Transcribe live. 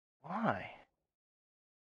Why?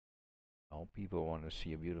 Well, people want to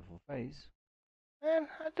see a beautiful face. Man,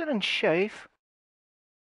 I didn't shave.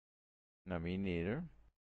 No, me neither.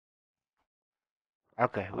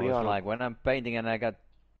 Okay, I we was are. like, when I'm painting and I got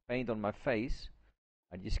paint on my face,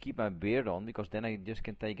 I just keep my beard on because then I just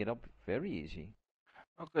can take it up very easy.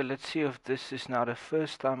 Okay, let's see if this is now the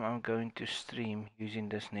first time I'm going to stream using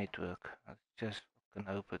this network. Let's just fucking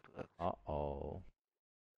hope it works. Uh-oh.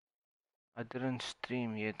 I didn't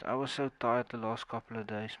stream yet. I was so tired the last couple of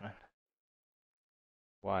days, man.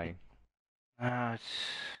 Why?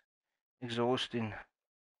 It's exhausting.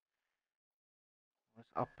 It's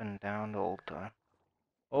up and down the whole time.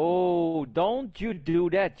 Oh, don't you do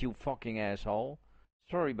that, you fucking asshole.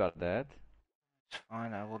 Sorry about that. It's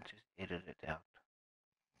fine, I will just edit it out.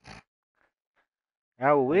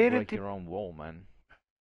 Now, Don't break your own wall, man.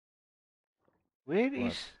 where What?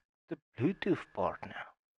 is the Bluetooth part now?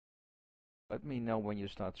 Let me know when you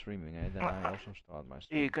start streaming, eh? Then I also start my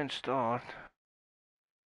stream. You can start.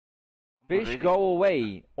 Fish, go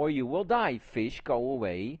away, or you will die. Fish, go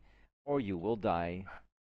away, or you will die.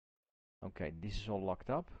 Okay, this is all locked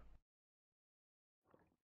up.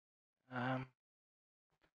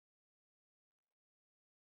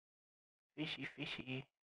 Fishy, fishy.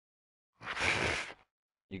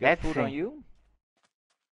 You got food on you?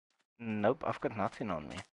 Nope, I've got nothing on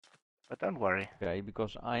me. But don't worry. Okay,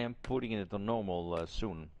 because I am putting it on normal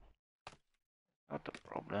soon. Not a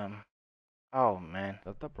problem. Oh man.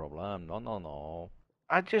 Not a problem. No, no, no.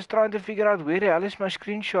 I'm just trying to figure out where the hell is my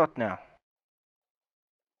screenshot now.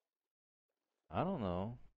 I don't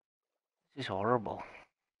know. This is horrible.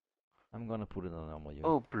 I'm gonna put it on normal.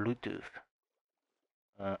 Oh, Bluetooth.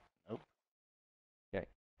 Nope. Okay,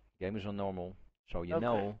 game is on normal, so you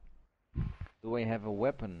know. Do I have a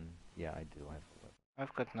weapon? Yeah, I do have a weapon.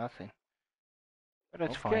 I've got nothing. But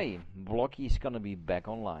that's fine. Okay, Blokkies gonna be back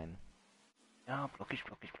online. Yeah, Blokkies.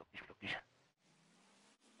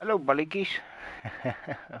 Hello, Blokkies.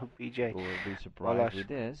 Oh, PJ. You will be surprised with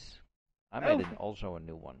this. I made also a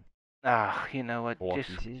new one. Ah, you know what?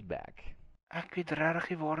 Blokkies is back. Ek weet regtig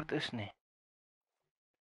nie waar dit is nie.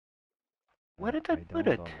 Where did I put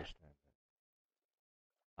it?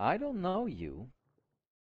 I don't know you.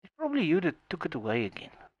 It's probably you that took it away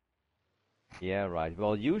again. Yeah, right.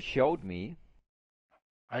 Well, you showed me.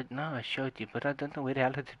 I showed you, but I don't know where the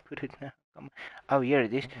hell did I put it now. Oh, here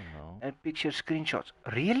it is. Picture screenshots.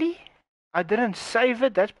 Really? I didn't save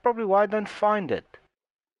it. That's probably why I don't find it.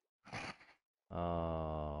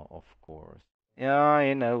 Of course. Yeah,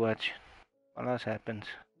 you know what else happens.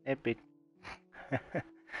 Epic.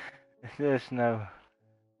 There's no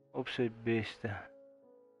op sy beste.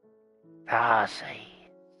 Ah, say,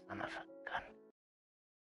 son of a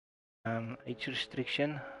gun. Age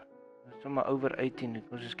restriction. Somewhere over 18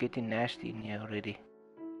 because it's getting nasty in here already.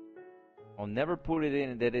 I'll never put it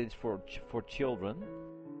in that it's for children.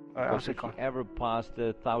 Because if you ever pass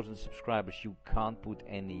the 1,000 subscribers, you can't put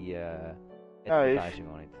any advertising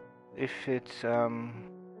on it. If it's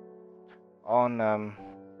on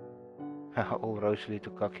oh, Rosalie to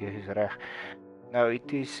kakkie is reg. No,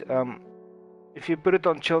 it is if you put it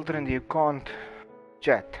on children, you can't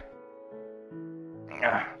chat.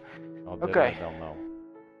 Okay. I don't know.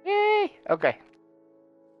 Yay! Okay.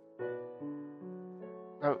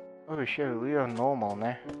 Oh sure, we are normal,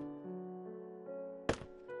 ne?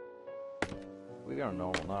 We are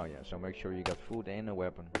normal now, yeah. So make sure you got food and a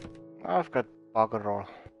weapon. I've got bugger all.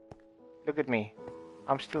 Look at me.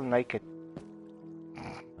 I'm still naked.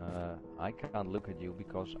 I can't look at you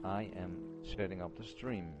because I am setting up the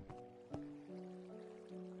stream.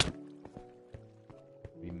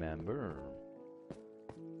 Remember.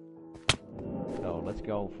 So let's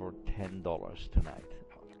go for $10 tonight.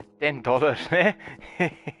 $10, eh?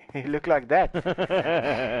 You look like that.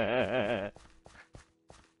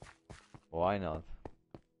 Why not?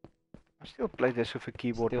 I still play this with a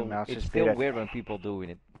keyboard and mouse. It's still weird when people do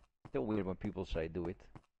it. Still weird when people say do it.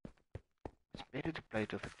 It's better to play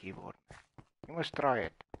it with a keyboard. You must try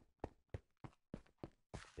it.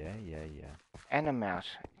 Yeah. And a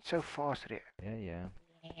mouse. It's so fast here. Yeah.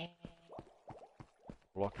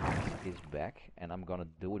 Blokkies is back, and I'm gonna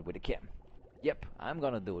do it with a cam. Yep, I'm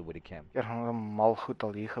gonna do it with a cam. Jy gaan 'n mal goed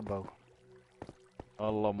al hier gebou.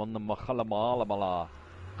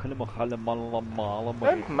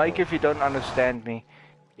 Don't make if you don't understand me.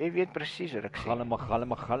 Jy weet presies wat ek sê.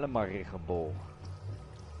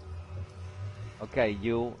 Okay,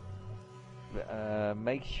 you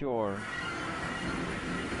make sure.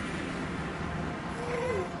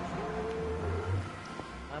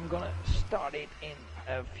 I'm gonna start it in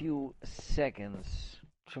a few seconds.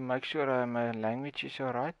 So make sure my language is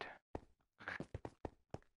alright.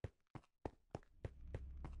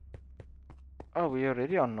 Oh, we're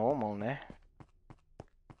already on normal, ne?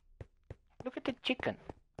 Look at the chicken.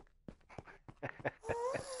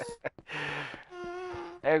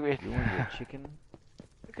 Hey, wait. You and your chicken?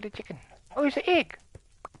 Look at the chicken. Oh, it's an egg.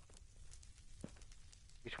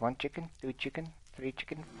 It's 1 chicken, 2 chicken, 3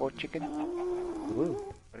 chicken, 4 chicken.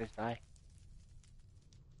 Ooh, what is that?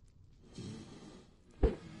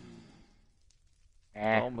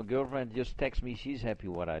 Well, my girlfriend just texted me she's happy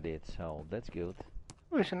what I did, so that's good.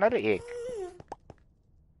 Oh, it's another egg.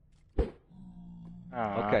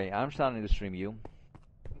 Okay, I'm starting to stream you.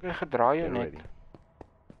 Ik ga draaien net.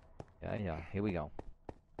 Yeah, here we go.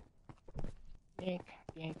 Denk.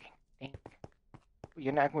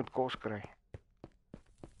 Jy nou ek moet kos kry.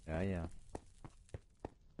 Ja.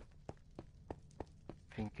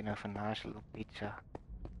 Vind jy nou van nice little pizza?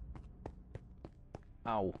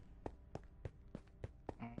 Ow.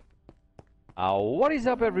 What is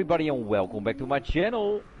up, everybody, and welcome back to my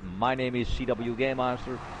channel. My name is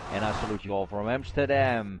ZWGameMaster, and I salute you all from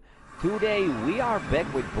Amsterdam. Today we are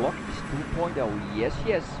back with Blokkies 2.0.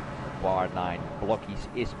 Yes, Part 9. Blokkies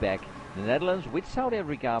is back. The Netherlands with South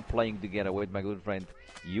Africa, playing together with my good friend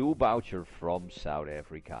you Boucher from South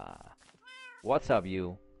Africa. What's up,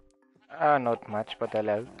 you? Not much, but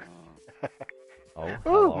hello.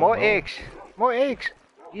 Hello, more eggs! More eggs!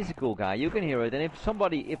 He's a cool guy, you can hear it, and if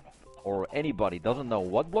somebody, or anybody doesn't know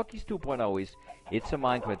what Blokkies 2.0 is, it's a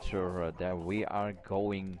Minecraft server that we are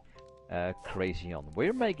going crazy on.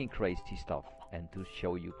 We're making crazy stuff, and to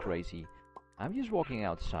show you crazy, I'm just walking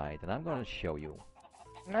outside, and I'm gonna show you.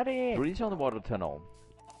 Through this underwater tunnel,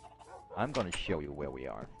 I'm gonna show you where we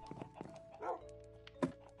are.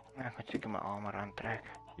 Ek moet seker my armor aantrek.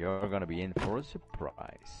 You're gonna be in for a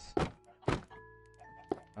surprise.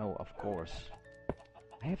 Oh, of course.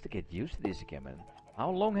 I have to get used to this again, man.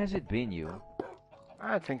 How long has it been, you?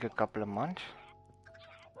 I think a couple of months.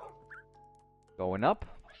 Going up?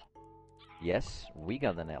 Yes, we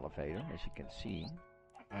got an elevator, as you can see.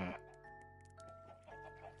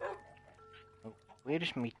 Where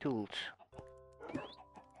is my tools?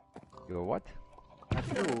 Your what? My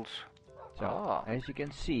tools. So, as you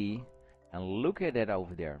can see, and look at that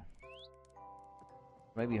over there.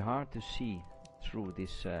 Maybe hard to see through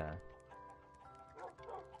this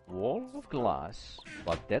wall of glass,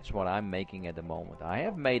 but that's what I'm making at the moment. I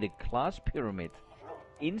have made a glass pyramid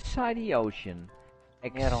inside the ocean,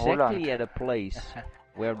 exactly at a place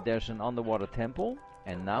where there's an underwater temple,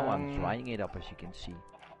 and now I'm drying it up, as you can see.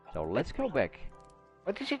 So let's go back.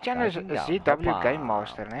 What is your channel? Is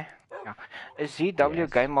ZWGameMaster, ne? Yeah. A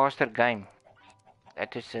ZWGameMaster game.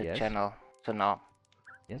 That is the channel. So now.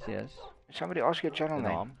 Yes. Somebody ask your channel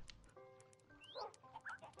name.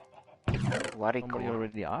 Somebody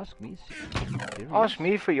already asked me. Ask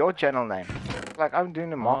me for your channel name. Like I'm doing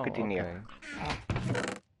the marketing here.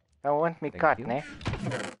 I want me cut, ne?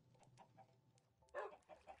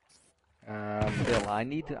 Bill, I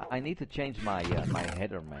need to change my my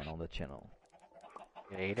header, man, on the channel.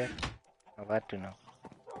 Your header? I want to know.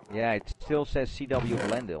 Yeah, it still says CW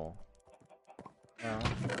Glendale.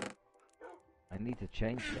 I need to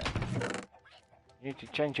change that. You need to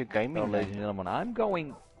change your gaming name. Ladies and gentlemen, I'm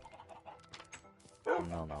going...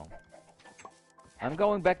 No. I'm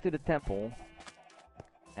going back to the temple.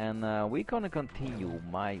 And we're gonna continue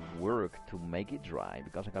my work to make it dry,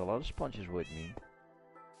 because I got a lot of sponges with me.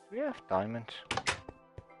 We have diamonds.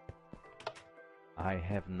 I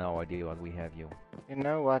have no idea what we have, you. You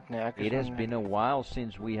know what, it has been a while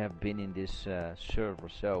since we have been in this server,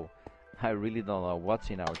 so I really don't know what's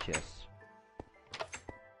in our chests.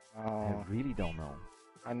 I really don't know.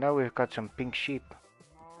 I know we've got some pink sheep.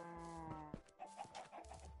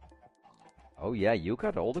 Oh yeah, you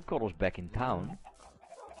got all the colors back in town.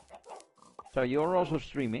 So you're also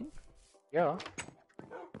streaming? Yeah.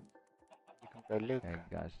 You can go look. Okay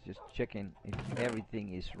guys, just checking if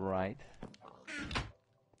everything is right.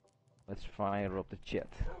 Let's fire up the chat.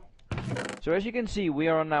 So as you can see, we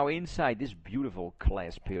are now inside this beautiful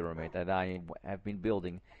glass pyramid that I have been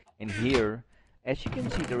building. And here, as you can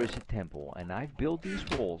see, there is a temple, and I've built these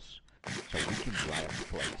walls so we can dry up the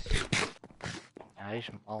place. Nice.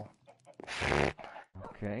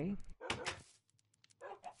 Okay.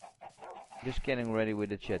 Just getting ready with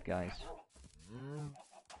the chat, guys.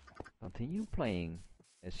 Continue playing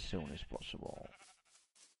as soon as possible.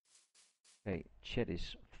 Okay, chat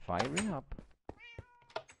is firing up.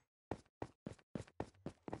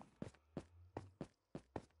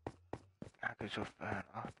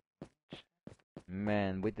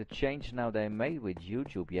 Man, with the change now they made with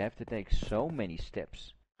YouTube, you have to take so many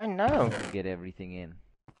steps. I know. To get everything in.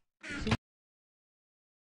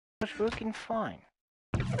 It's working fine.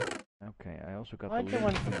 Okay, I also got the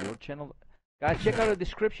link to your channel. Guys, check out the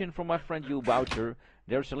description from my friend you Boucher.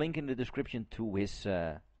 There's a link in the description to his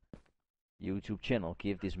YouTube channel.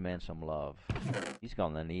 Give this man some love. He's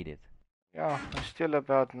gonna need it. Yeah, I'm still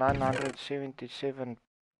about 977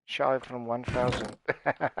 shy from 1,000.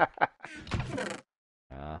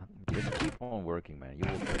 Just keep on working, man.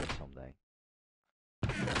 You will get it someday.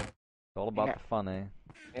 It's all about the fun, eh?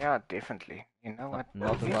 Yeah, definitely. You know what?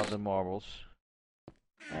 Not about the marbles.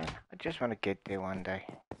 Yeah, I just want to get there one day.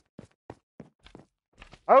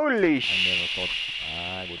 Holy I never thought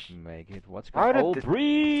I would make it. What's going on? Oh,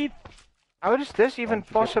 breathe! How is this even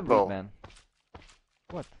possible? Breathe, man.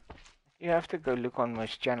 What? You have to go look on my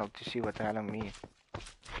channel to see what the hell I mean.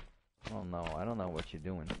 Oh no, I don't know what you're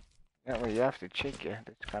doing. Yeah, well, you have to check, yeah.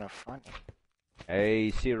 That's kind of funny. Hey,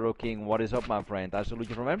 Zero King, what is up, my friend? I salute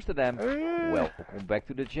you from Amsterdam. Welcome back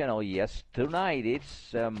to the channel. Yes, tonight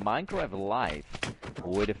it's Minecraft Live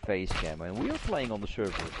with a face cam, and we are playing on the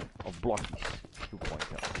server of Blokkies 2.0.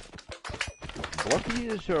 Blokkies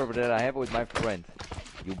is a server that I have with my friend,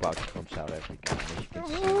 you from South Africa. And as you can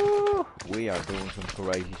see, we are doing some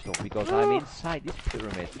crazy stuff because I'm inside this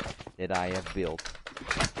pyramid that I have built,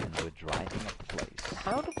 and we're driving up the place.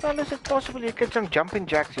 How the hell is it possible you get some jumping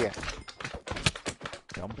jacks here?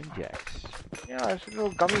 Jumping jacks. Yeah, it's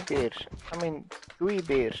little gummy bears. I mean, gooey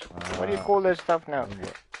bears. What do you call that stuff now?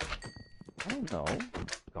 I don't know.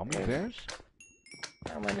 Gummy bears?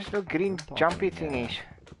 Oh man, there's little green jumpy thingies.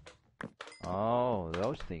 Oh,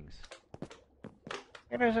 those things.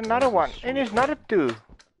 And there's another one. And there's another two.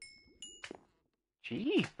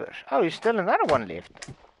 Jeepers. Oh, there's still another one left.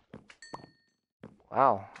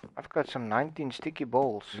 Wow. I've got some 19 sticky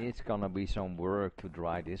balls. It's gonna be some work to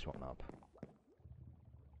dry this one up.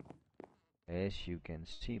 As you can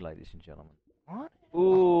see, ladies and gentlemen. What?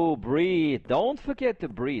 Ooh, breathe. Don't forget to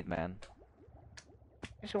breathe, man.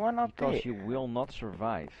 There's one up there. Because you will not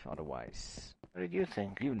survive otherwise. What did you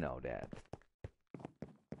think? You know that.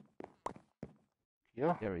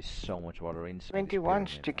 Yeah. There is so much water inside. 21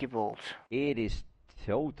 sticky balls. It is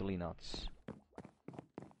totally nuts.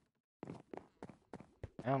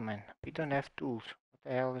 Oh man, we don't have tools.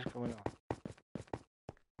 What the hell is going on?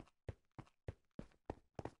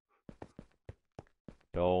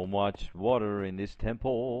 So much water in this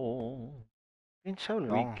temple. Been so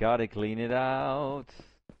long. We gotta clean it out.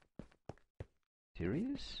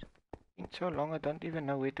 Serious? Been so long I don't even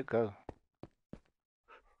know where to go.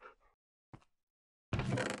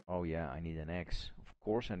 Oh yeah, I need an axe. Of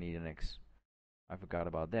course I need an axe. I forgot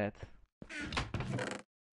about that.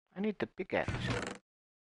 I need the pickaxe.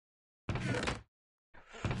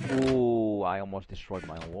 Ooh, I almost destroyed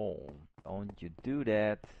my wall. Don't you do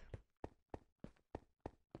that.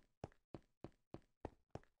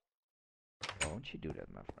 Don't you do that,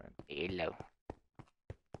 my friend. Hello.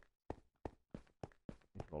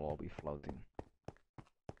 It will all be floating.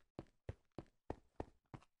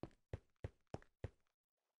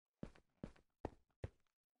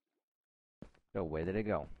 So where did it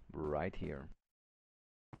go? Right here.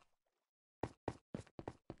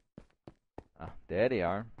 Ah, there they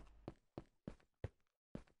are.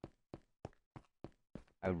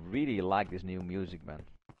 I really like this new music, man.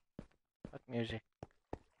 What music?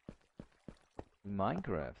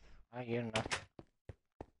 Minecraft. I hear nothing.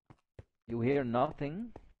 You hear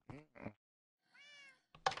nothing?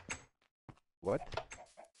 What?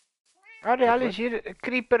 How the hell is here a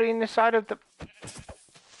creeper in the side of the...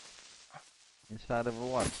 Inside of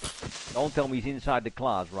what? Don't tell me he's inside the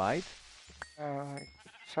class, right?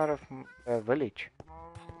 Side of a village.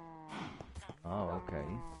 Oh, okay.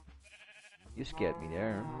 You scared me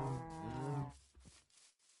there.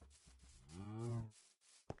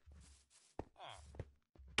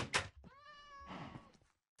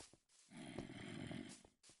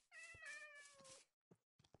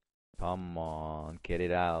 Come on, get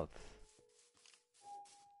it out.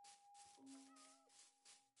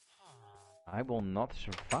 I will not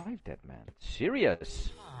survive that, man. Serious?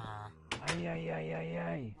 Ay, ay, ay, ay,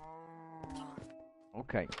 ay.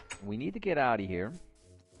 Okay, we need to get out of here.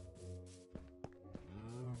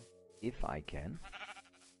 If I can.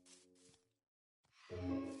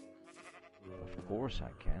 Of course I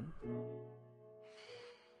can.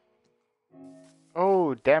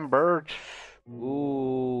 Oh, damn birds.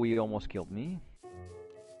 Ooh, he almost killed me.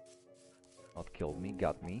 Not killed me,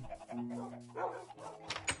 got me.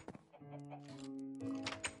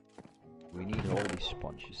 We need all these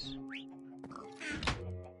sponges.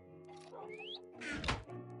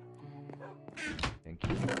 Thank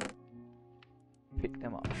you. Pick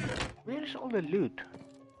them up. Where's all the loot?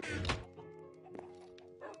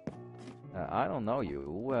 I don't know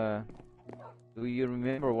you. Do you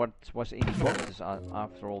remember what was in the boxes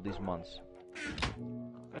after all these months?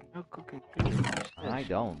 Got no cooking period. What is this? I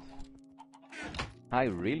don't. I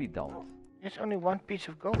really don't. There's only one piece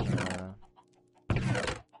of gold. Yeah,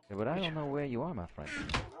 but I don't know where you are, my friend.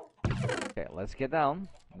 Okay, let's get down.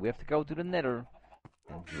 We have to go to the nether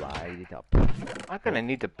and dry it up. I'm gonna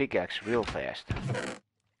need the pickaxe real fast.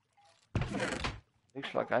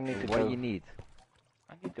 Looks like I need to go. What do you need?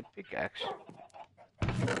 I need the pickaxe.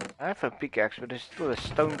 I have a pickaxe, but it's still a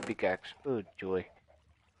stone pickaxe. Oh joy.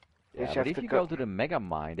 Yeah, but if you go to the mega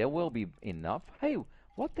mine, there will be enough. Hey,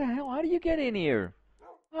 what the hell? How do you get in here?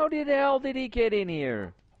 How the hell did he get in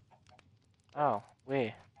here? Oh,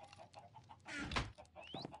 where?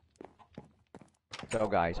 So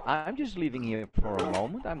guys, I'm just leaving here for a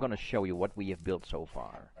moment. I'm gonna show you what we have built so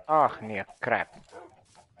far. Oh, nee, crap.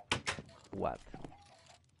 What?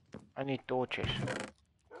 I need torches.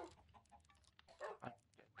 It's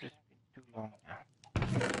been too long now.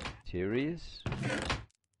 Serious?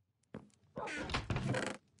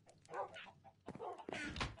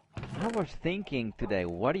 I was thinking today,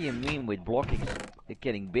 what do you mean with Blokkies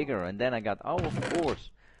getting bigger? And then I got, oh, of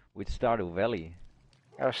course, with Stardew Valley.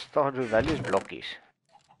 Oh, Stardew Valley is Blokkies.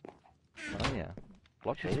 Oh yeah,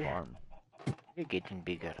 Blokkies farm. You're getting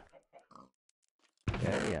bigger.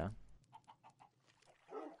 Yeah.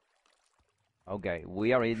 Okay,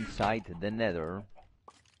 we are inside the nether.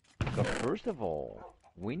 Because first of all,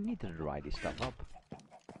 we need to dry this stuff up.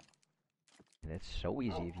 And it's so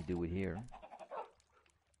easy if you do it here.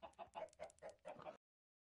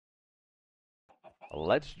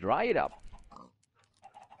 Let's dry it up.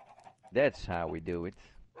 That's how we do it.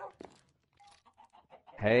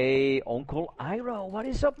 Hey, Uncle Iro, what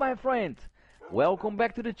is up, my friend? Welcome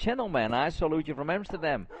back to the channel, man. I salute you from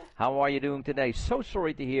Amsterdam. How are you doing today? So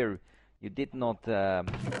sorry to hear you did not...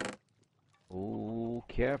 Oh,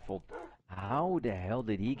 careful. How the hell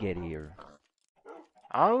did he get here?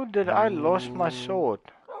 How did I lost my sword?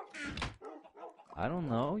 I don't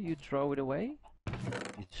know. You throw it away?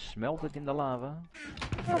 You smelt it in the lava?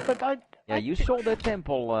 No, but Yeah, you saw that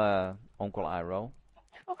temple, Uncle Iro.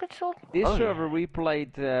 This server we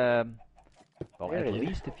played, well, at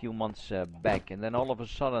least a few months back, and then all of a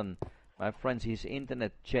sudden, my friends, his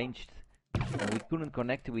internet changed, and we couldn't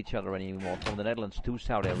connect to each other anymore from the Netherlands to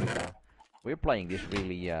South Africa. We're playing this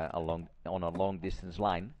really on a long distance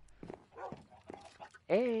line.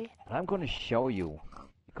 Hey. But I'm gonna show you,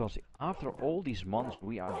 because after all these months,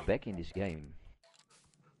 we are back in this game.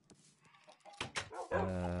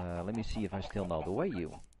 Let me see if I still know the way,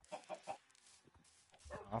 you.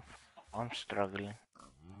 I'm struggling.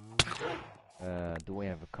 Do I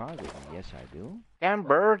have a car with me? Yes, I do. Damn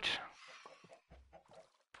birds!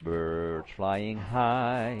 Birds flying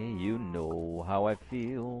high, you know how I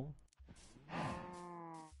feel.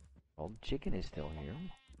 Well, the chicken is still here.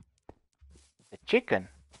 The chicken?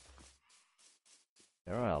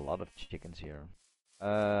 There are a lot of chickens here.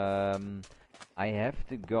 I have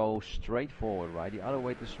to go straight forward, right? The other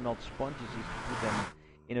way to smelt sponges is to put them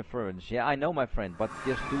in a furnace. Yeah, I know, my friend, but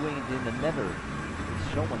just doing it in the nether,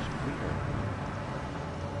 it's so much quicker.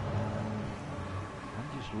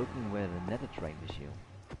 I'm just looking where the nether train is, you.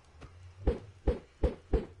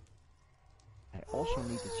 I also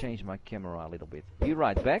need to change my camera a little bit. Be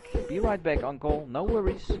right back. Be right back, Uncle. No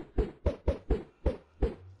worries.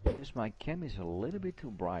 Just my cam is a little bit too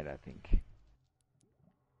bright, I think.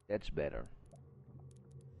 That's better.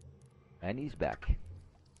 And he's back.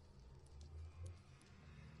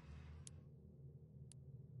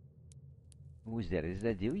 Who is that? Is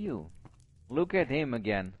that you? Look at him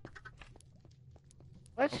again.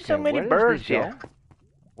 Why is there so many birds here?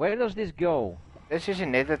 Where does this go? This is a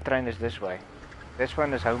nether train is this way. This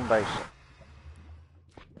one is home base.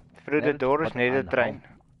 Through the door is nether train.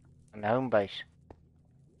 And home base.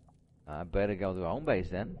 I better go to home base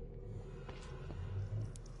then.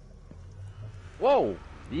 Whoa!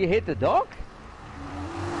 Did you hit the dog?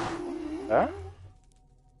 Huh?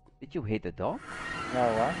 Did you hit the dog? No,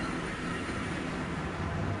 what?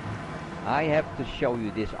 I have to show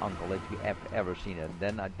you this, Uncle, if you have ever seen it.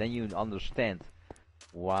 Then you understand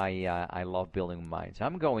why I love building mines.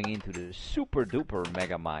 I'm going into the super duper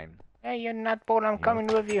mega mine. Hey, you're not bored, I'm coming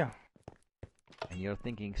with you. And you're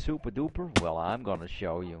thinking super duper? Well, I'm gonna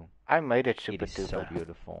show you. I made it super duper. It is so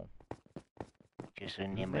beautiful. Just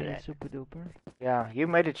remember that. Super duper? Yeah, you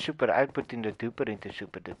made it super. I put in the duper into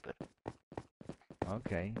super duper.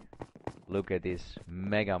 Okay. Look at this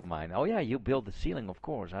mega mine. Oh yeah, you built the ceiling, of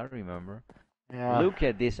course, I remember. Yeah. Look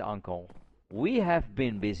at this, Uncle. We have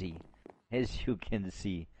been busy, as you can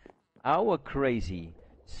see. Our crazy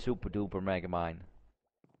super duper mega mine.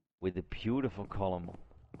 With a beautiful column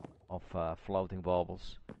of floating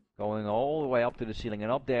bubbles. Going all the way up to the ceiling,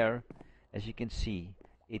 and up there as you can see,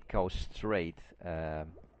 it goes straight To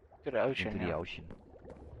the ocean. into the ocean.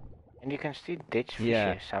 And you can still ditch fish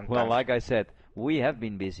Yeah, here sometimes. well, like I said, we have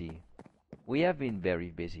been busy. We have been very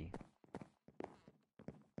busy.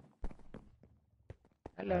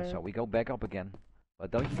 Hello. So we go back up again.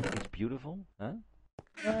 But don't you think it's beautiful? Huh?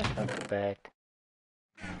 No, it's not too bad.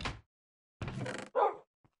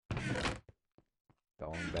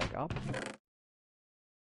 Going back up.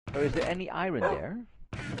 So is there any iron there?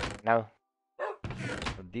 No.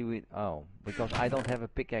 Or do we... Oh, because I don't have a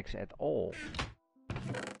pickaxe at all.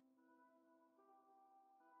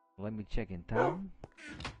 Let me check in town.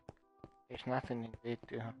 There's nothing in there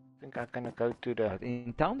too. I think I'm gonna go to the... But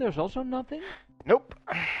in town there's also nothing? Nope.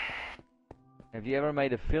 Have you ever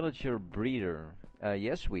made a villager breeder?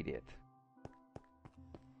 Yes, we did.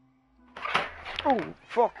 Oh,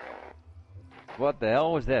 fuck. What the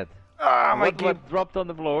hell was that? Ah, my key. What dropped on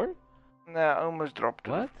the floor? No, I almost dropped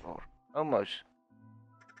to What? the floor. Almost.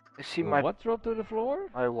 I see my... What dropped to the floor?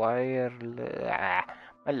 My wire...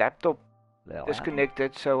 my laptop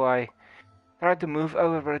disconnected, so I tried to move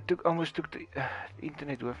over, but I almost took the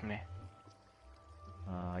internet with me.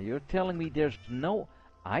 You're telling me there's no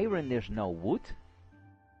iron, there's no wood?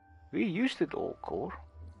 We used it all, Core.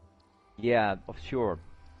 Yeah, sure.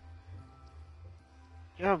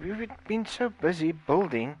 Yeah, we've been so busy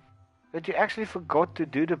building that you actually forgot to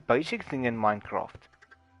do the basic thing in Minecraft.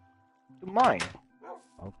 To mine.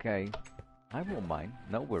 Okay, I will mine,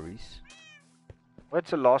 no worries.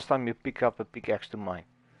 What's the last time you pick up a pickaxe to mine?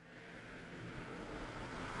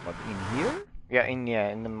 What, in here? Yeah, in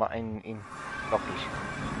Blokkies.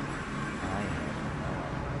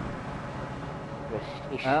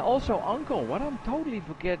 Also, Uncle, what I'm totally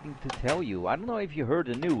forgetting to tell you, I don't know if you heard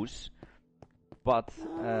the news, but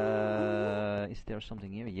is there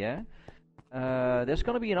something here? Yeah. There's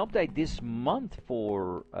gonna be an update this month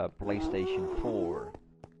for PlayStation 4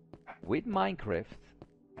 with Minecraft.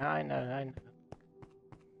 I know.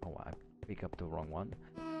 Oh, I picked up the wrong one.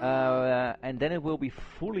 And then it will be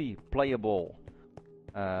fully playable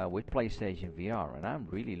with PlayStation VR, and I'm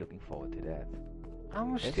really looking forward to that.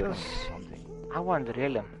 I'm That's still... gonna be something. I want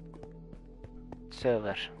Realm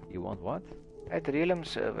servers. You want what? At Realm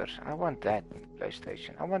servers. I want that in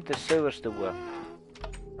PlayStation. I want the servers to work.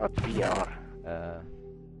 Not VR.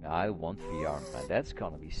 I want VR, man. That's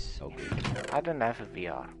gonna be so good. I don't have a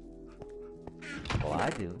VR. Well, I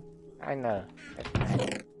do. I know. That's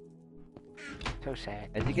bad. So sad.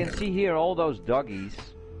 As you can see here, all those doggies.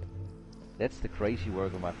 That's the crazy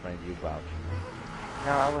work of my friend Ubouch.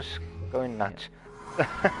 No, I was going nuts.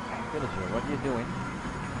 Villager, what are you doing?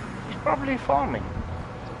 He's probably farming.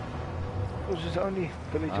 Because there's only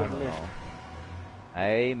villager left.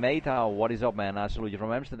 Hey, Meta, what is up, man? I salute you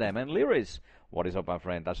from Amsterdam. And Lyris, what is up, my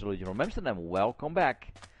friend? I salute you from Amsterdam. Welcome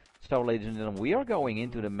back. So, ladies and gentlemen, we are going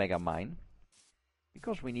into the mega mine.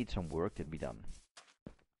 Because we need some work to be done.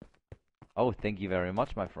 Oh, thank you very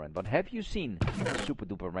much, my friend. But have you seen Super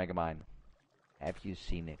Duper Mega Mine? Have you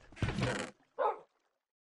seen it?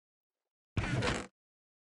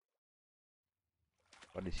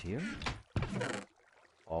 What is here?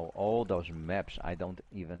 Oh, all those maps, I don't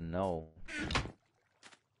even know.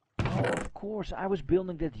 Oh, of course, I was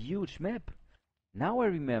building that huge map. Now I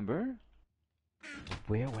remember.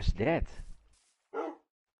 Where was that?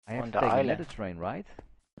 I have to take the nether train, right?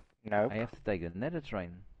 Nope. I have to take the nether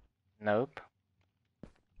train. Nope.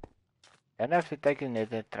 Don't have to take a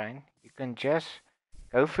nether train. You can just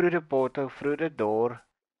go through the portal, through the door,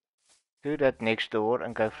 to that next door,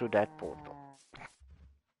 and go through that portal.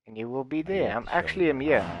 And you will be there. I'm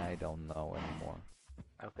here. I don't know anymore.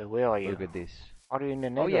 Okay, where are you? Look at this. Are you in the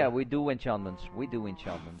nether? Oh yeah, we do enchantments. We do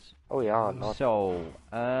enchantments. Oh yeah, a lot. So,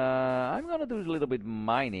 I'm gonna do a little bit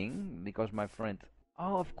mining, because my friend...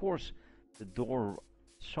 Oh, of course, the door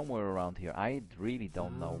somewhere around here. I really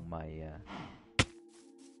don't know my...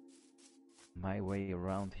 my way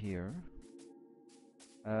around here.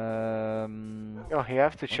 Oh, you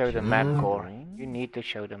have to show the map, Core. You need to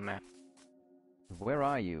show the map. Where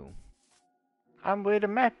are you? I'm where the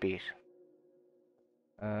map is.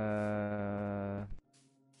 You're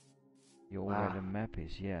where the map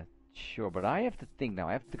is, yeah. Sure, but I have to think now.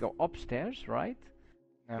 I have to go upstairs, right?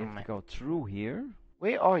 I have to go through here.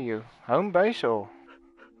 Where are you? Home base or?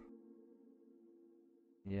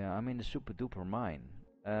 Yeah, I'm in the super duper mine.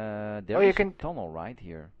 There is a tunnel right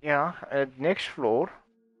here. Yeah, next floor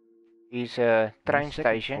is a train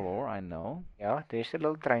station. Second floor, I know. Yeah, there's a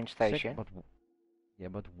little train station. But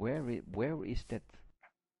where is that?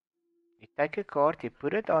 You take a card, you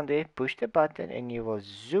put it on there, push the button, and you will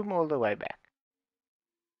zoom all the way back.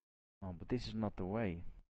 Oh, but this is not the way.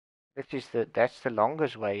 That's the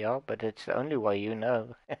longest way, yeah, but it's the only way you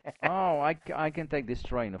know. Oh, I can take this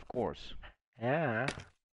train, of course. Yeah,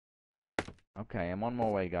 Okay, I'm on my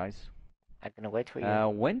way, guys. I'm gonna wait for you.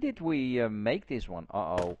 When did we make this one?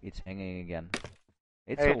 Uh-oh, it's hanging again.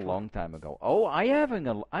 It's Hey, a long time ago. Oh,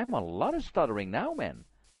 I'm a lot of stuttering now, man.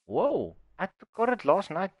 Whoa. I got it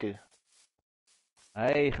last night too.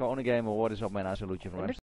 Hey, gewone gamer, what is up, man? I salute you from And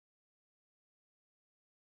Amsterdam.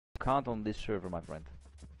 Can't on this server, my friend.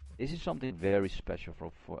 This is something very special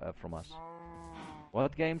from us.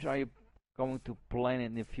 What games are you going to play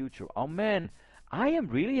in the future? Oh man, I am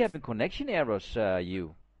really having connection errors. To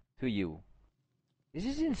you. This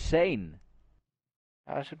is insane.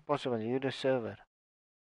 How is it possible? You're the server.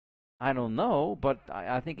 I don't know, but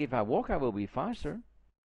I think if I walk, I will be faster.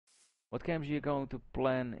 What games are you going to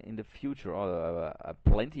plan in the future? Oh,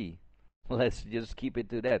 plenty. Let's just keep it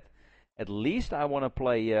to that. At least I want to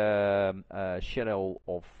play Shadow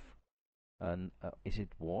of. Is it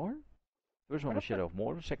War? First one is Shadow of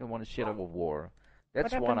War. The second one is Shadow of War.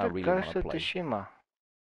 That's one I really want to play. Tsushima?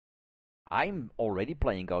 I'm already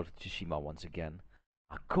playing Ghost of Tsushima once again.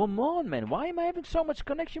 Oh, come on, man. Why am I having so much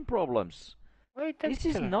connection problems? Wait, This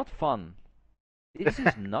is not fun. This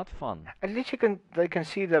is not fun. At least they can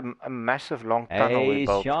see the a massive long tunnel we Hey,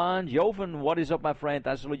 built. Sean, Joven, what is up, my friend?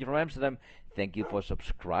 I salute you from Amsterdam. Thank you for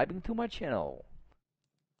subscribing to my channel.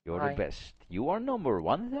 You're Hi. the best. You are number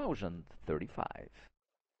 1035.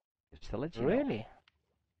 Just to let you know. Really?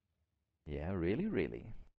 Yeah, really,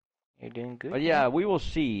 really. You're doing good. But yeah, we will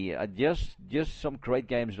see. Just some great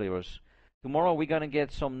games, viewers. Tomorrow we're gonna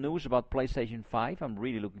get some news about PlayStation 5. I'm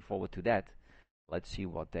really looking forward to that. Let's see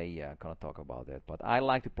what they gonna talk about that. But I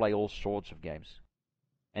like to play all sorts of games.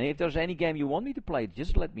 And if there's any game you want me to play,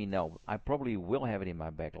 just let me know. I probably will have it in my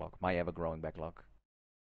backlog, my ever-growing backlog.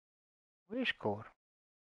 Where's Core?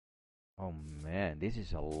 Oh man, this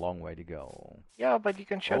is a long way to go. Yeah, but you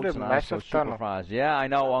can show Roads the and massive super tunnel. fast. Yeah, I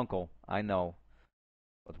know, Uncle. I know.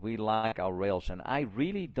 But we like our rails, and I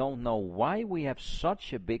really don't know why we have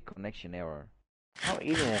such a big connection error. I'm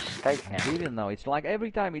eating a steak now. I really don't know. It's like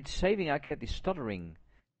every time it's saving, I get this stuttering.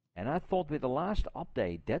 And I thought with the last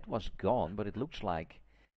update that was gone, but it looks like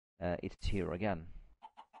it's here again.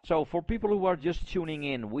 So for people who are just tuning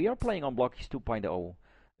in, we are playing on Blokkies 2.0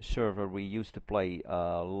 server. We used to play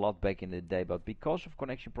a lot back in the day, but because of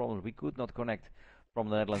connection problems, we could not connect from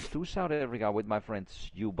the Netherlands to South Africa with my friend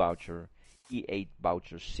Stu Boucher, E8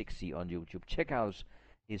 Boucher 60 on YouTube. Check out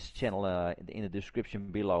his channel in the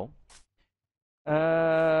description below.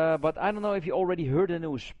 But I don't know if you already heard the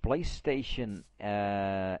news. PlayStation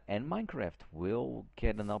and Minecraft will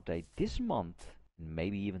get an update this month,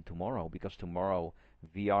 maybe even tomorrow, because tomorrow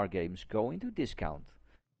VR games go into discount.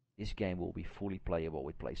 This game will be fully playable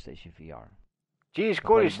with PlayStation VR. Geez,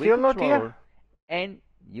 Core is still not here? And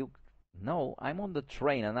no, I'm on the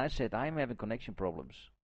train, and I said I'm having connection problems.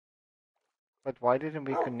 But why didn't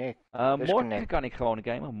we connect? Morgen kan ik gewoon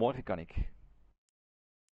gamen. Morgen kan ik.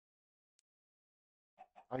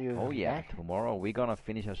 Oh yeah, tomorrow we're gonna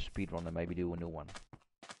finish our speedrun and maybe do a new one.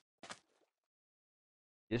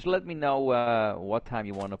 Just let me know what time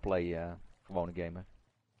you wanna play gewone gamer.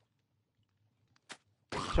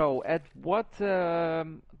 So at what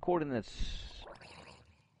coordinates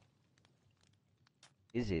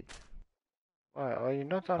is it? Why are you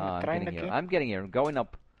not on the train again? I'm getting here. I'm going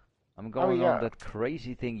up. I'm going on that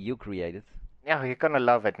crazy thing you created. Yeah, you're gonna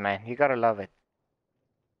love it, man. You gotta love it.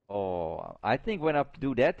 Oh, I think when I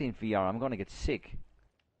do that in VR, I'm gonna get sick.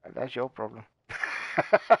 That's your problem.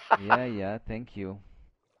 yeah, thank you.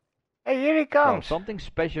 Hey, here he comes. So, something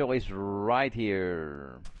special is right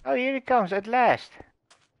here. Oh, here he comes at last.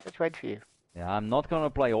 Let's wait for you. Yeah, I'm not gonna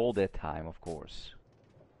play all that time, of course.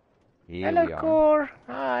 Here Hello, we are. Core.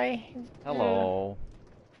 Hi. Hello.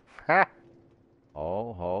 Ha.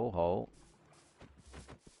 Ho, ho, ho.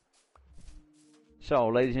 So,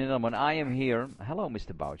 ladies and gentlemen, I am here. Hello,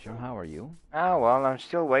 Mr. Boucher. How are you? Oh, well, I'm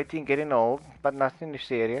still waiting, getting old, but nothing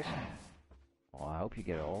serious. Oh, I hope you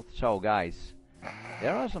get old. So, guys,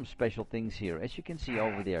 there are some special things here. As you can see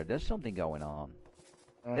over there, there's something going on.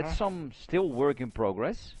 That's some still work in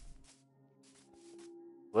progress.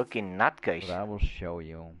 Work in nutcase. But I will show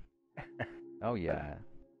you. Oh, yeah.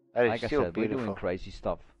 Like I said, we're doing crazy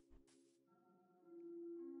stuff.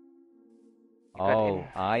 Oh,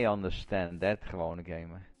 I understand that, gewone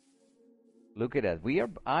gamer. Look at that. We are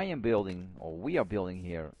building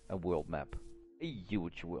here a world map. A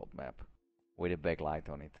huge world map. With a backlight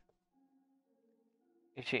on it.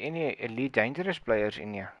 Is there any Elite Dangerous players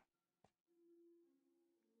in here?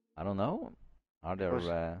 I don't know. Are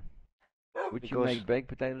there, would you make baked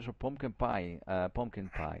potatoes or pumpkin pie? Pumpkin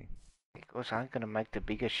pie. Because I'm gonna make the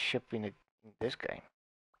biggest ship in this game.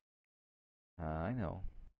 I know.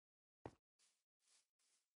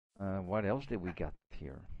 What else did we got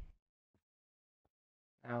here?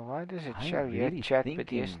 Now, why does it I'm show really your chat, but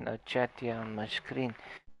thinking- there's no chat here on my screen?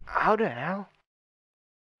 How the hell?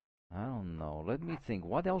 I don't know. Let me think.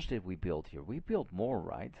 What else did we build here? We built more,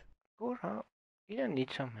 right? Cora, you don't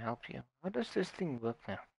need some help here. How does this thing work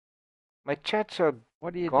now? My chats are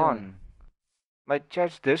What are you gone. doing? My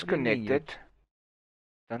chat's do you mean, disconnected.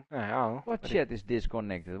 Don't know how. What but chat is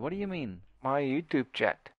disconnected? What do you mean? My YouTube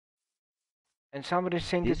chat. And somebody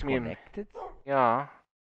sent it me. Disconnected? Yeah.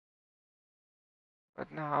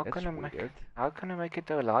 But now how That's can I make it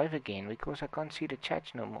alive again? Because I can't see the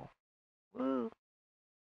chats no more. Woo.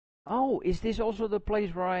 Oh, is this also the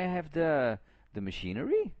place where I have the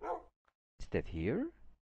machinery? Is that here?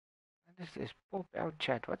 What is this pop out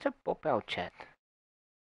chat? What's a pop out chat?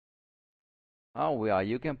 Oh yeah,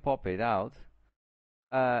 you can pop it out.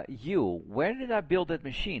 Where did I build that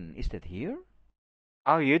machine? Is that here?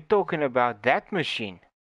 Oh, you're talking about that machine.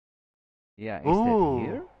 Yeah, is that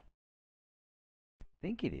here? I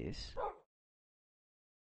think it is.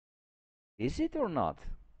 Is it or not?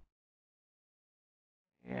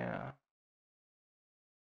 Yeah.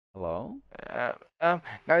 Hello? No,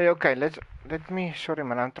 okay, sorry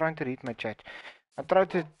man, I'm trying to read my chat. I'm trying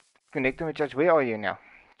to connect to my chat. Where are you now?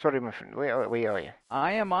 Sorry my friend, where are you?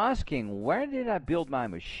 I am asking, where did I build my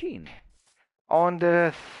machine? On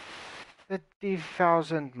the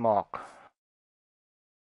 30,000 mark.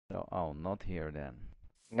 So, oh, not here then.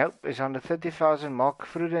 Nope, it's on the 30,000 mark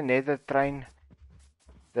through the nether train.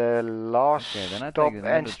 The last stop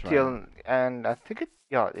and still, and I think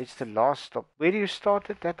it's the last stop. Where do you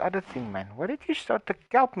started that other thing, man? Where did you start the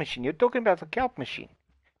kelp machine? You're talking about the kelp machine.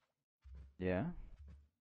 Yeah.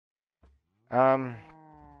 Now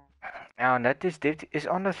that is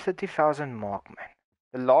on the 30,000 mark, man.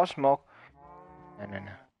 The last mark. No.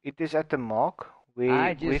 It is at the mark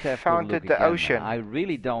where we found the ocean. Man. I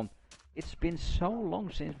really don't. It's been so long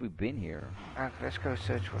since we've been here. Okay, let's go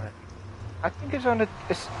search for it. I think it's on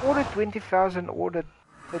it's or the 20,000 or the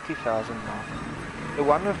 30,000 mark. The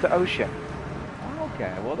one with the ocean. Oh,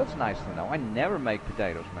 okay, well that's nice to know. I never make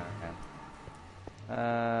potatoes, man.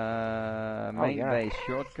 Main base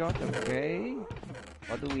shortcut, okay.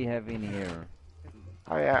 What do we have in here?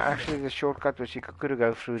 Oh yeah, actually the shortcut was you could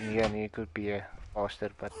go through here and you could be faster,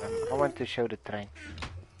 but I want to show the train.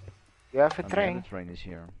 You have a train? The train is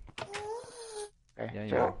here. Okay, yeah,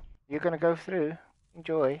 so you're gonna go through.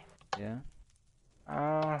 Enjoy. Yeah.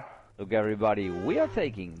 Look everybody, we are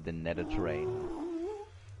taking the nether train.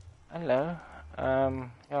 Hallo.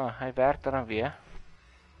 Ja, hy werk dan weer.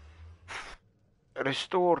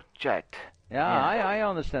 Restore chat. Yeah, I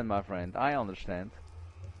understand my friend, I understand.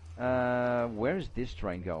 Where is this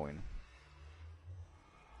train going?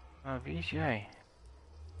 Wie is jy?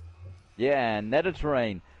 Yeah, nether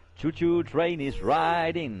train. Choo-choo train is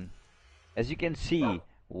riding. As you can see,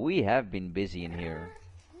 we have been busy in here.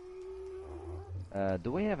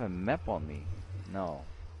 Do I have a map on me? No.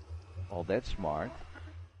 Oh, that's smart.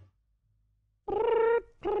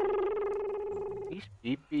 Is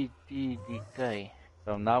BPTDK.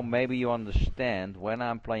 So now maybe you understand when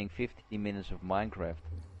I'm playing 50 minutes of Minecraft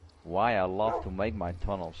why I love to make my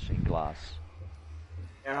tunnels in glass.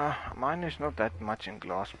 Yeah, mine is not that much in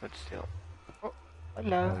glass, but still. Oh,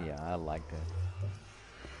 hello. Oh yeah, I like that.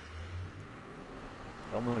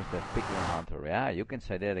 Almost a pickling hunter. Yeah, you can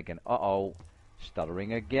say that again. Uh-oh.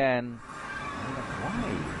 Stuttering again.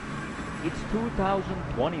 Why? It's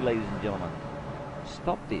 2020, ladies and gentlemen.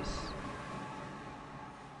 Stop this.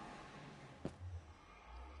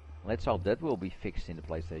 Let's hope that will be fixed in the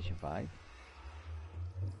PlayStation 5.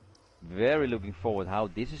 Very looking forward how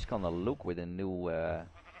this is gonna look with a new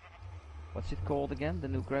what's it called again? The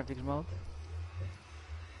new graphics mode?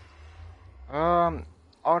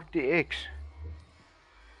 RTX.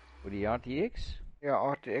 With the RTX? Yeah,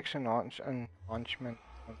 RTX enhancement.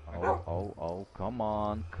 Oh, come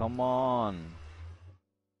on.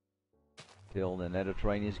 Till the nether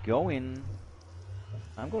train is going.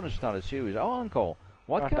 I'm gonna start a series. Oh, Uncle,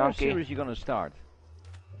 what kind of series you gonna start?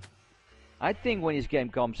 I think when this game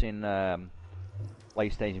comes in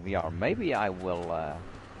PlayStation VR, maybe I will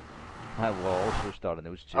also start a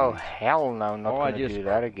new series. Oh hell no, not gonna do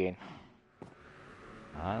that again.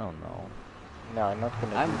 I don't know. No, I'm not gonna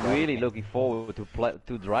do that. I'm really looking forward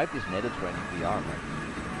to drive this nether train in VR, man.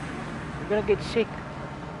 You're gonna get sick.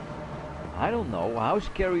 I don't know how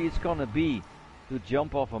scary it's gonna be to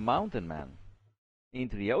jump off a mountain, man,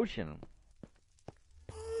 into the ocean.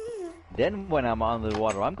 Then when I'm under the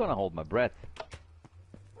water, I'm gonna hold my breath.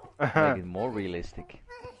 Make it more realistic.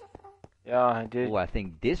 Yeah, I did. Oh, I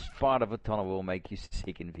think this part of a tunnel will make you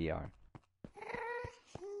sick in VR.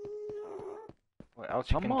 What else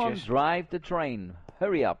Come you can on, just... drive the train.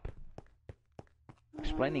 Hurry up.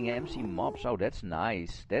 Explaining MC mobs. Oh, that's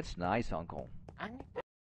nice. That's nice, Uncle.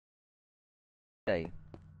 Hey.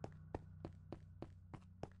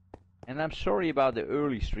 And I'm sorry about the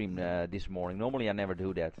early stream this morning. Normally I never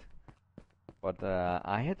do that. But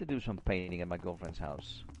I had to do some painting at my girlfriend's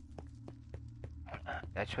house.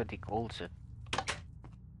 That's what he calls it.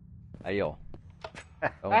 Ayo.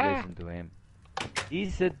 Don't listen to him.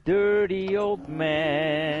 He's a dirty old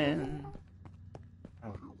man.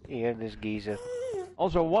 Oh, here, this geezer.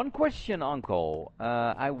 Also, one question, Uncle.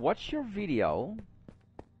 I watched your video.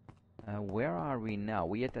 Where are we now?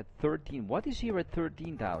 We at 13. What is here at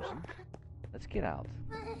 13,000? Let's get out.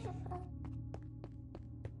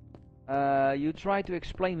 You try to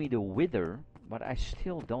explain me the wither, but I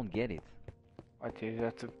still don't get it. What, you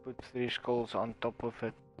have to put 3 skulls on top of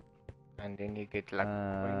it, and then you get like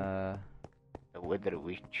the wither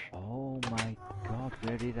witch. Oh my god,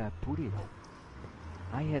 where did I put it?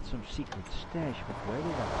 I had some secret stash, but where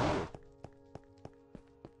did I put it?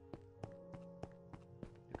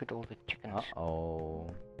 Look at all the chickens. Uh-oh.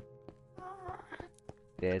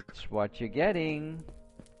 That's what you're getting.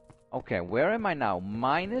 Okay, where am I now?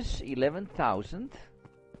 Minus 11,000.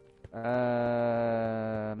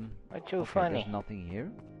 What's so funny? There's nothing here.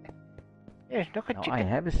 Yes, look at chicken. I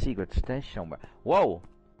have a secret stash somewhere. Whoa!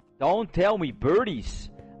 Don't tell me birdies!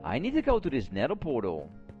 I need to go to this nether portal.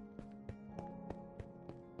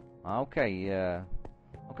 Okay,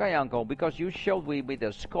 okay, Uncle, because you showed me with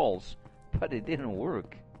the skulls, but it didn't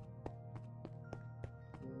work.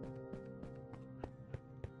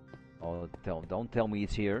 Oh, don't tell me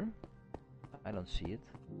it's here. I don't see it.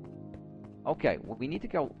 Okay, well, we need to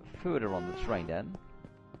go further on the train then.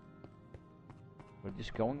 We're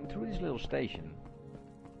just going through this little station.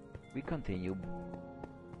 We continue.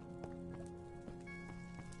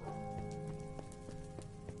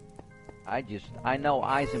 I know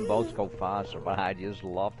ice and boats go faster, but I just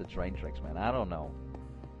love the train tracks, man. I don't know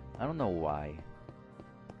why.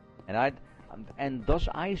 And does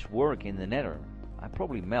ice work in the nether? It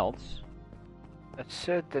probably melts. A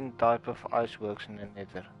certain type of ice works in the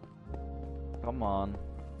nether. Come on.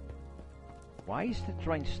 Why is the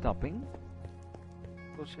train stopping?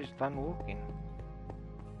 Because it's done walking.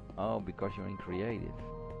 Oh, because you're in creative.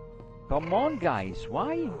 Come on, guys.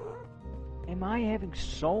 Why am I having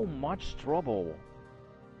so much trouble?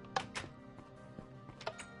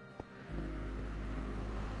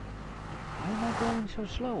 Why am I going so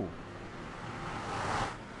slow?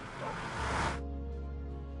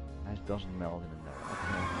 Ice doesn't melt in the nether.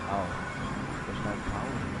 Okay. Oh, there's no power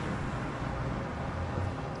in there.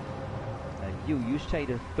 You say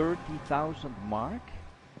the 30,000 mark?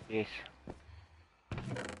 Yes.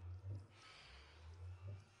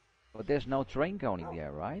 But there's no train going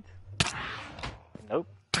there, right? Nope.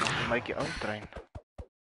 You make your own train.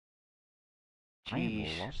 I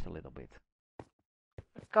Jeez. am lost a little bit.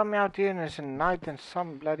 Come out here and it's a night and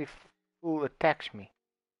some bloody fool attacks me.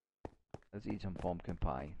 Let's eat some pumpkin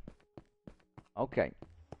pie. Okay,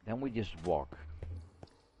 then we just walk.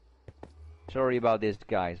 Sorry about this,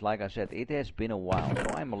 guys. Like I said, it has been a while, so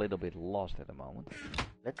I'm a little bit lost at the moment.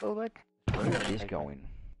 Little bit? Where is this going?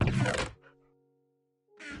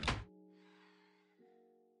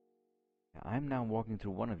 I'm now walking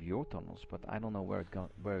through one of your tunnels, but I don't know where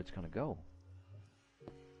it's gonna go.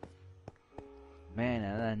 Man,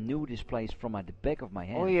 and I knew this place from the back of my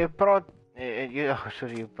hand. Oh, you brought... you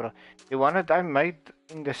brought... The one that I made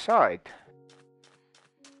in the side.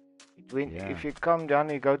 If you come down,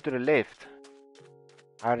 you go to the left.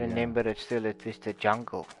 I remember it still, it is the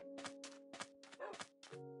jungle.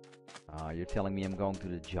 You're telling me I'm going to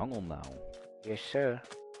the jungle now? Yes, sir.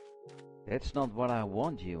 That's not what I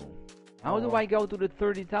want, you. How do I go to the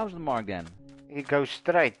 30,000 mark then? You go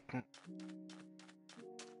straight.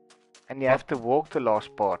 And you have to walk the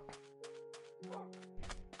last part.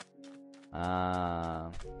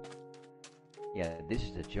 Yeah, this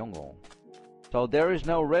is the jungle. So there is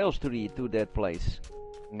no rails to that place?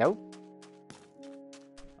 Nope.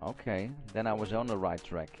 Okay, then I was on the right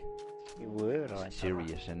track. You were right.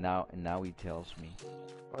 Serious, and now he tells me.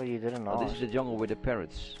 Oh, you didn't know. Oh, this is the jungle with the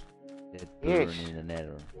parrots that burn in the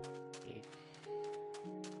nether. Yes.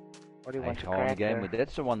 What do you want to cracker?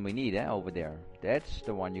 That's the one we need, over there. That's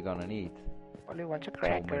the one you're gonna need. What do you want to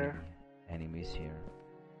cracker? So many enemies here.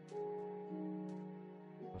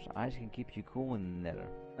 Because ice can keep you cool in the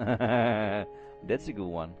nether. That's a good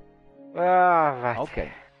one.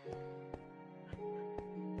 Okay.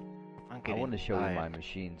 I want to show you my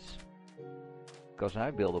machines. because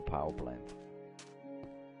I built a power plant.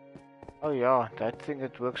 Oh yeah, that thing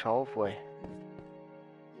it works halfway.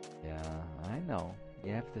 Yeah, I know.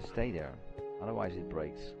 You have to stay there, otherwise it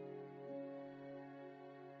breaks.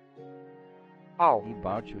 Oh. He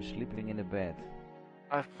about you sleeping in the bed.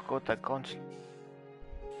 I forgot I can't sleep.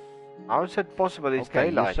 How is it possible it's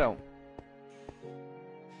Okay, daylight? so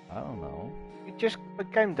I don't know. It just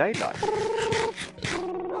became daylight.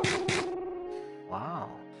 Wow,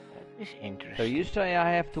 that is interesting. So you say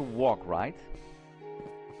I have to walk, right?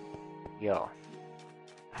 Yeah.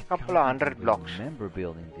 A couple of hundred blocks. I remember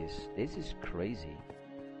building this. This is crazy.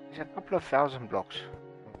 It's a couple of thousand blocks.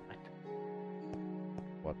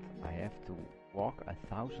 What? I have to walk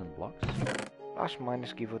 1,000 blocks? Plus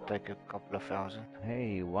minus give or take a couple of thousand.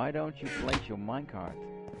 Hey, why don't you place your minecart?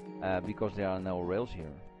 Because there are no rails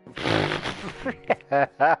here.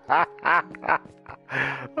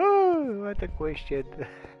 Oh, what a question.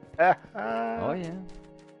 Oh yeah.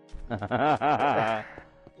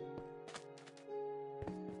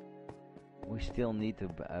 We still need to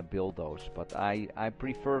build those, but I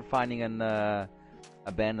prefer finding an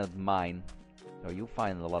abandoned mine. So you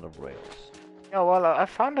find a lot of rails. Yeah, well, I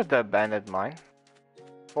found the abandoned mine.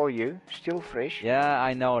 For you, still fresh. Yeah,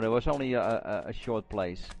 I know. There was only a short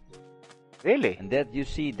place. Really? And that you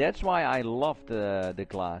see, that's why I love the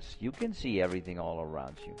glass. You can see everything all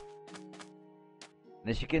around you. And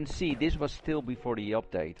as you can see, this was still before the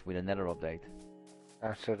update, with another update.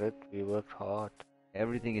 That's it. We worked hard.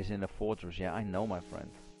 Everything is in a fortress. Yeah, I know, my friend.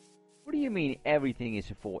 What do you mean everything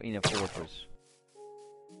is in a fortress?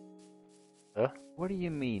 Huh? What do you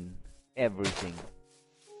mean everything?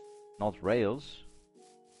 Not rails.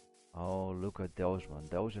 Oh, look at those ones.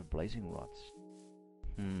 Those are blazing rods.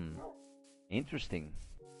 Interesting.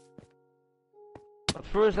 But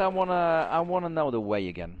first, I wanna know the way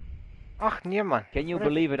again. Ach, nee man. Can you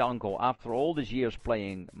believe it, Uncle? After all these years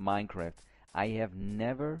playing Minecraft, I have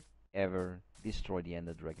never ever destroyed the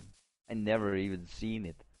Ender Dragon. I never even seen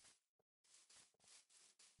it.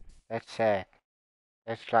 That's sad.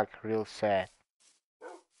 That's like real sad.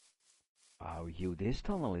 Oh, this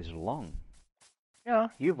tunnel is long. Yeah,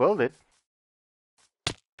 you build it.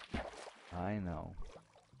 I know.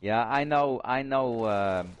 Yeah, I know,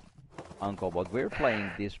 Uncle, but we're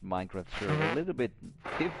playing this Minecraft server a little bit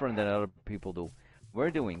different than other people do.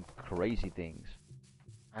 We're doing crazy things.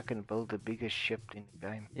 I can build the biggest ship in the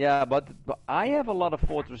game. Yeah, but I have a lot of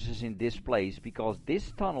fortresses in this place because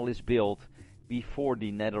this tunnel is built before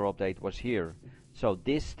the Nether update was here. So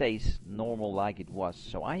this stays normal like it was.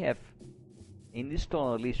 So I have in this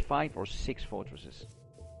tunnel at least 5 or 6 fortresses.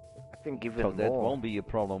 I think even more. So that more. won't be a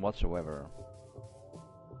problem whatsoever.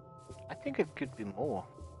 I think it could be more.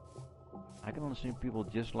 I can understand people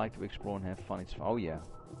just like to explore and have fun. Oh yeah.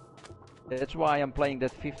 That's why I'm playing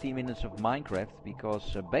that 15 minutes of Minecraft,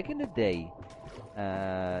 because back in the day,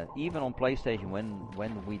 even on PlayStation,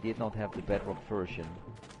 when we did not have the Bedrock version,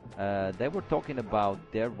 they were talking about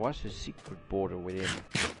there was a secret border within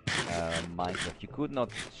Minecraft. You could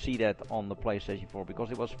not see that on the PlayStation 4 because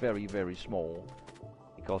it was very, very small,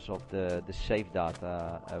 because of the save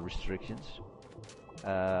data restrictions.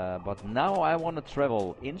 But now I want to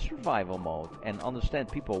travel in survival mode and understand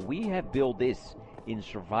people. We have built this in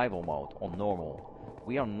survival mode on normal.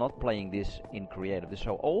 We are not playing this in creative.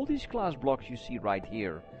 So all these glass blocks you see right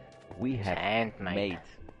here, we have handmade.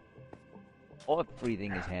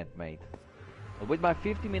 Everything is handmade. But with my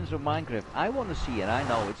 50 minutes of Minecraft, I want to see, and I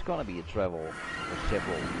know it's gonna be a travel for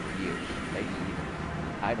several years, maybe even,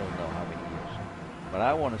 I don't know how many years. But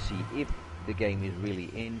I want to see if the game is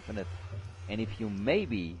really infinite, and if you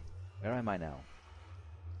maybe, where am I now?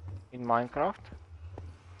 In Minecraft?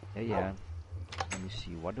 Yeah. Let me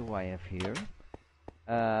see, what do I have here?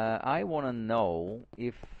 I want to know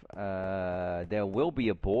if there will be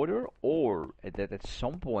a border, or that at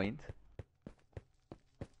some point,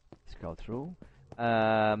 let's go through,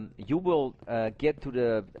 you will get to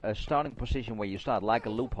the starting position where you start, like a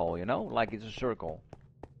loophole, you know, like it's a circle.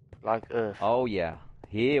 Like Earth. Oh yeah,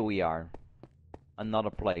 here we are.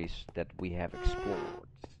 Another place that we have explored.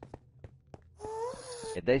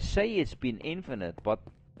 They say it's been infinite, but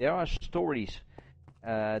there are stories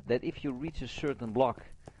that if you reach a certain block,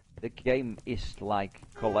 the game is like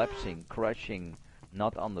collapsing, crashing,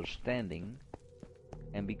 not understanding.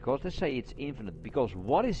 And because they say it's infinite, because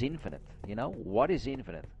what is infinite? You know, what is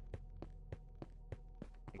infinite?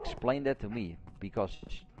 Explain that to me, because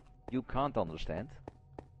you can't understand.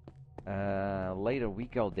 Later we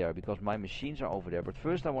go there, because my machines are over there. But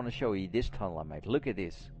first I want to show you this tunnel I made. Look at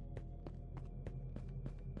this.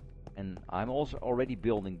 And I'm also already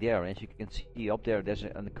building there. As you can see up there, there's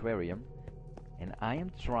an aquarium. And I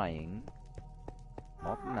am trying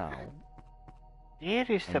Not now. Here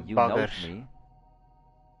is the And you knows buggers. me.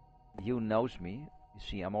 You knows me. You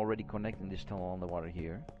see, I'm already connecting this tunnel underwater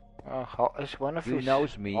here. How is one of You his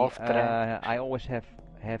knows me. off track? I always have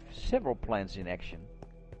several plans in action.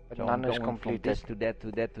 But So none I'm is going from completed. this to that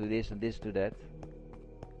to that to this and this to that.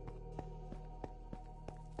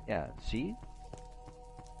 Yeah, see?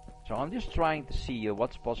 So I'm just trying to see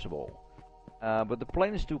what's possible. But the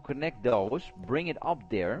plan is to connect those, bring it up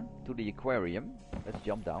there to the aquarium. Let's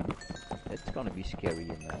jump down. It's gonna be scary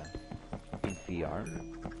in VR.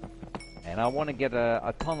 And I want to get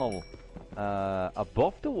a tunnel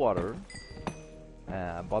above the water,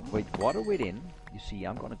 but with water within. You see,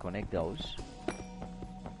 I'm gonna connect those.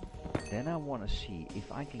 Then I want to see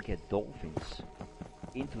if I can get dolphins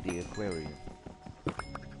into the aquarium.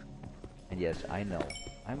 And yes, I know,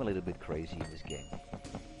 I'm a little bit crazy in this game.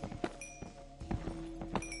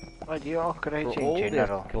 But you are crazy For in all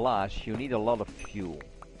general. this glass, you need a lot of fuel,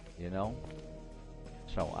 you know?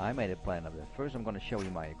 So I made a plan of that. First I'm gonna show you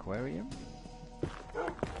my aquarium.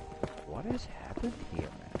 What has happened here,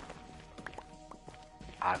 man?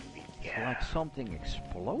 It's like something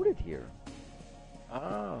exploded here.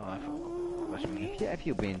 Oh, I forgot it was me. Have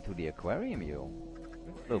you been to the aquarium, you?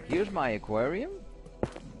 Look, here's my aquarium.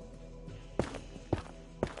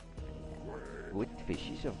 With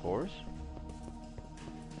fishes, of course.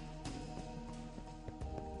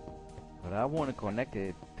 But I want to connect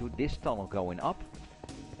it to this tunnel going up.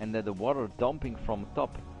 And then the water dumping from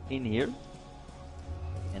top in here.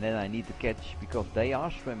 And then I need to catch, because they are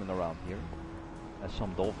swimming around here,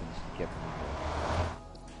 some dolphins to catch.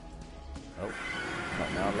 Oh,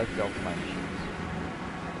 now let's go to my machines.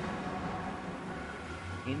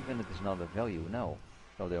 Infinite is not a value, no.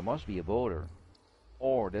 So there must be a border.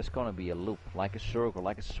 Or there's gonna be a loop, like a circle,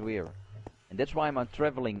 like a sphere. And that's why I'm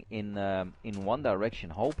traveling in one direction,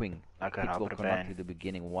 hoping Like it will connect to the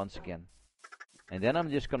beginning once again. And then I'm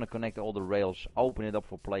just gonna connect all the rails, open it up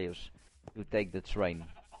for players to take the train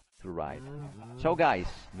to ride. So guys,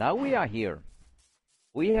 now we are here.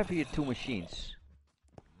 We have here two machines.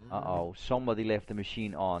 Uh-oh, somebody left the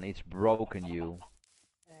machine on. It's broken, you.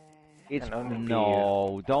 It's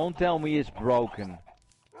no, don't tell me it's broken.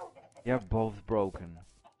 They're both broken.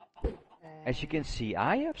 As you can see,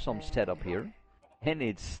 I have some setup here, and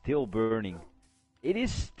it's still burning. It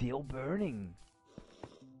is still burning.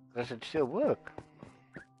 Does it still work?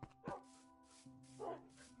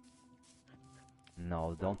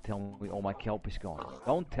 No, don't tell me all my kelp is gone.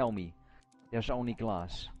 Don't tell me. There's only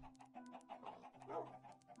glass.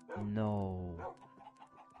 No.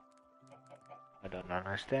 I don't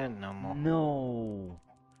understand no more. No.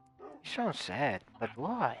 You sound sad, but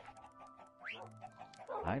why?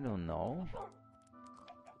 I don't know.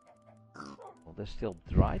 Well, there's still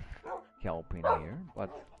dried kelp in here, but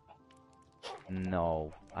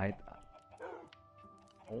no.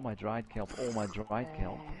 All my dried kelp.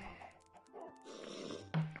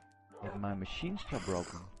 But my machines are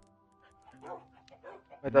broken.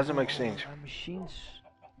 It doesn't make sense. My machines.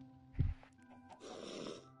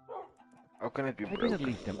 How can it be I broken? didn't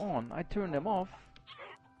leave them on. I turned them off.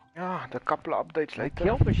 Yeah, the couple of updates My later.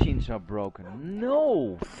 kelp machines are broken.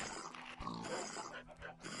 No.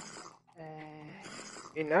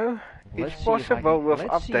 You know, Let's it's see if I possible can- with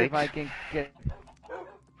let's see if I updates. can get.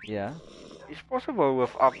 Yeah. It's possible with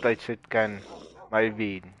updates it can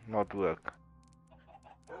maybe not work.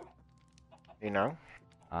 You know?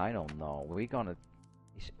 I don't know. We're gonna.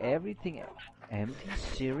 Is everything empty?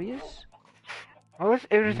 Serious? How is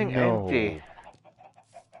everything No. empty?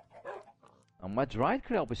 My dried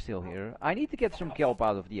kelp is still here. I need to get some kelp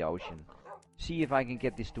out of the ocean. See if I can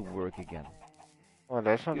get this to work again. Well,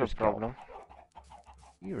 that's not Here's a problem.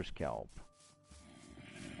 Here's kelp.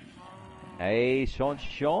 Hey, Sean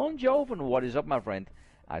Joven, what is up, my friend?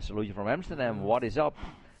 I salute you from Amsterdam. What is up?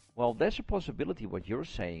 Well, there's a possibility what you're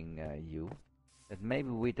saying, that maybe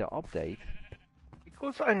with the update,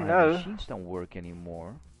 Because I my know, machines don't work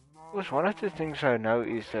anymore. because one of the things I know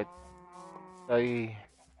is that the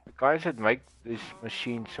guys that make these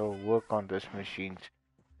machines or work on these machines,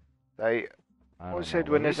 they I always don't said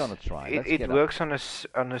know. when We're gonna try. Let's it get works on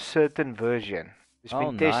a certain version. It's Oh,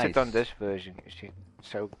 been tested on nice. this version, you see.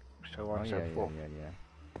 So on Oh, and so yeah, forth.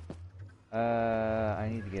 I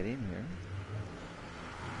need to get in here.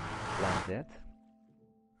 Like that.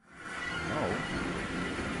 No.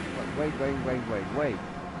 Wait.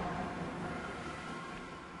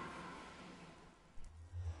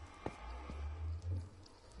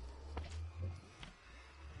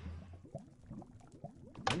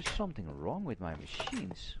 There's something wrong with my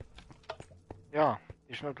machines. Yeah,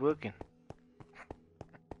 it's not working.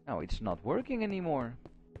 No, it's not working anymore.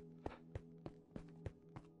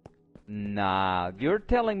 Nah, you're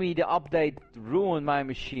telling me the update ruined my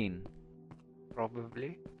machine.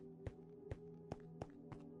 Probably.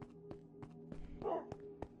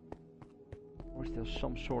 Or is there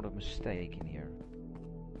some sort of mistake in here?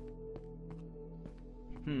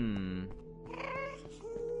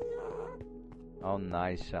 Oh,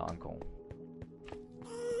 nice, Uncle.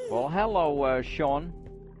 Well, hello, Sean.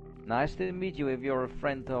 Nice to meet you if you're a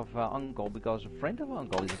friend of Uncle, because a friend of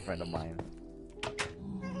Uncle is a friend of mine.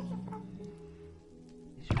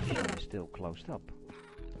 This machine is still closed up.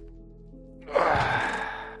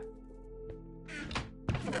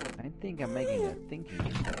 I think I'm making a thinking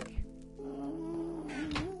mistake.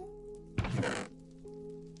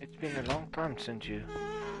 It's been a long time since you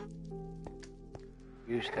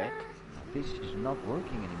used that. This is not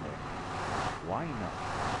working anymore. Why not?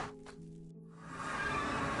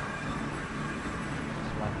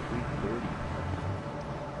 It's like 3:30.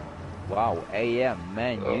 Wow, AM,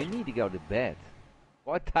 man, you need to go to bed.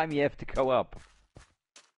 What time you have to go up?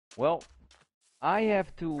 Well, I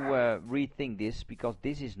have to rethink this because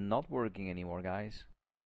this is not working anymore, guys.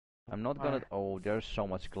 I'm not gonna. Oh, there's so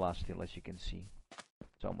much glass still, as you can see.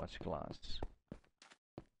 So much glass.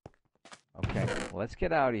 Okay, let's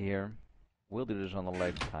get out of here. We'll do this on a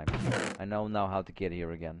later time. I know now how to get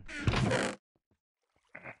here again.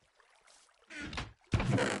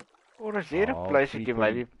 Or is there a place you can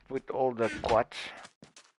maybe put all the quads?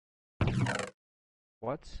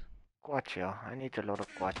 What? Quartz, yeah. I need a lot of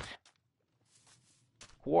quartz.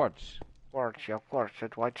 Quartz? Quartz, yeah, quartz,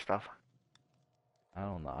 that white stuff. I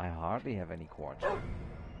don't know, I hardly have any quartz.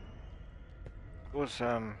 Because,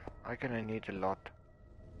 I'm gonna need a lot.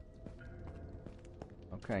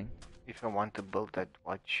 Okay. If I want to build that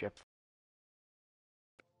white ship.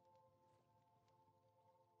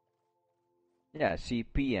 Yeah, see,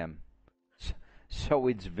 PM. So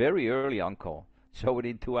it's very early, Uncle. So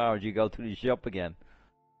within 2 hours you go to the shop again.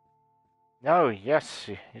 No, yes,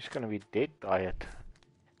 he's gonna be dead tired.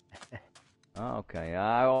 Okay,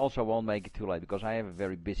 I also won't make it too late because I have a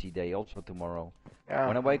very busy day also tomorrow. Yeah.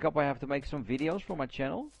 When I wake up I have to make some videos for my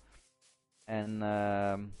channel. And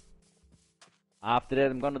after that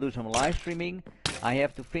I'm gonna do some live streaming. I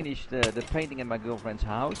have to finish the painting at my girlfriend's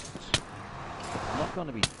house. It's not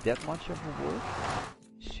gonna be that much of a work.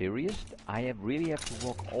 Serious? I really have to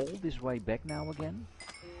walk all this way back now again?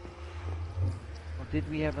 Or did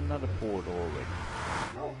we have another port already?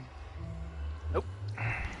 Nope.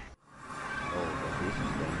 Oh, but this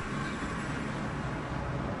is dangerous.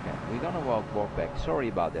 Okay, we're gonna walk back. Sorry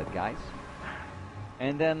about that, guys.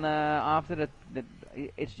 And then after that,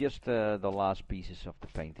 it's just the last pieces of the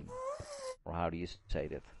painting. Or how do you say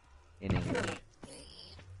that in English?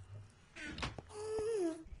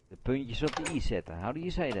 The puntjes op de i zetten. How do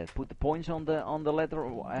you say that? Put the points on the letter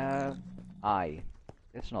I.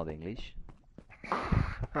 That's not English.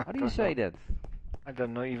 How do you say that? I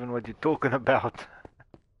don't know even what you're talking about.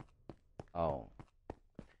 Oh.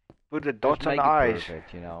 Put the dots on the eyes.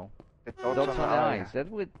 Perfect, you know. The dots on the eyes. That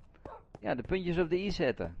would. Yeah, the puntjes op de i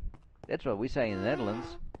zetten. That's what we say in the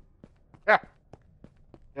Netherlands. Yeah.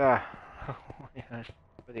 Yeah. Yes.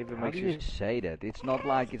 How do you say that? It's not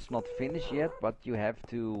like it's not finished yet, but you have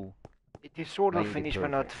to. It is sort of finished, but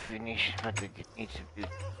not finished. But it needs to be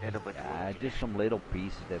a little bit. Just some little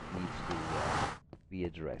pieces that needs to be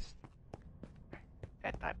addressed.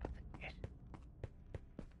 That type of thing, yes.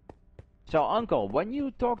 So, Uncle, when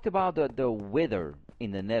you talked about the weather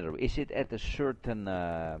in the Nether, is it at a certain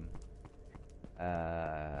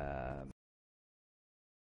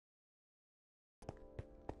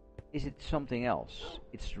is it something else?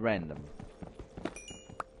 It's random.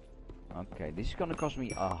 Okay, this is gonna cost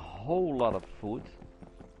me a whole lot of food,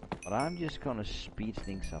 but I'm just gonna speed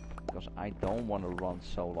things up because I don't want to run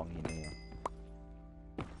so long in here.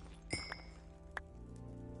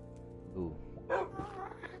 Ooh.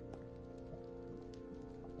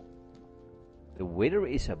 The Wither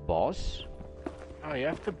is a boss. Oh, you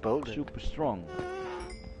have to build it. Super strong.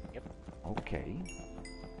 Yep. Okay.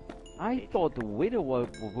 I thought the Wither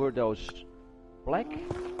were those black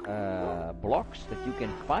blocks that you can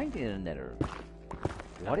find in the Nether.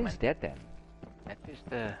 What is that then? That is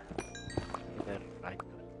the right.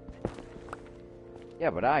 Yeah,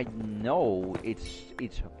 but I know it's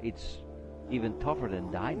even tougher than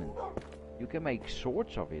diamond. You can make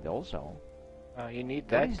swords of it also. You need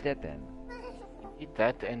that. What is that then? You need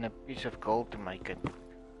that and a piece of gold to make it.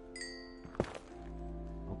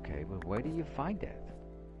 Okay, but where do you find that?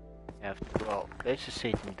 You have to, well, there's a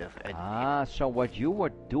setting of so what you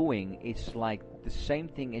were doing is like the same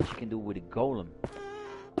thing as you can do with a golem.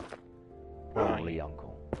 Probably,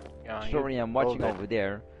 Uncle. Yeah, sorry, I'm watching over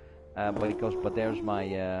there, but there's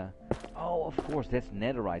my Oh, of course, that's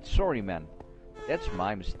netherite. Sorry, man. That's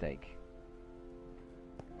my mistake.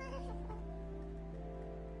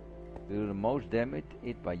 Do the most damage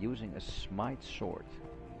it by using a smite sword.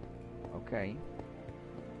 Okay.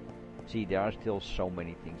 See, there are still so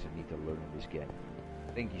many things I need to learn in this game.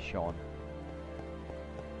 Thank you, Sean.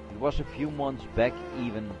 It was a few months back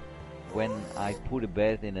even when I put a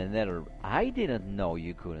bed in the nether. I didn't know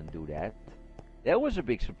you couldn't do that. That was a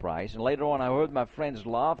big surprise. And later on I heard my friends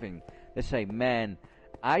laughing. They say, man,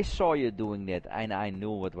 I saw you doing that and I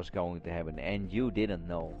knew what was going to happen. And you didn't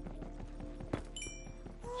know.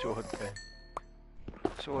 Saw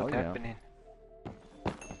it happening.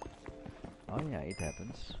 Oh yeah, it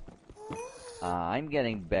happens. I'm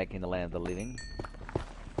getting back in the land of the living.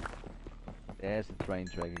 There's the train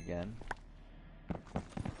track again.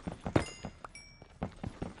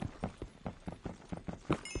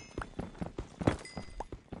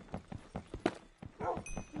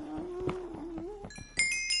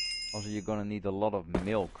 Also, you're gonna need a lot of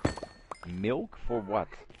milk. Milk for what?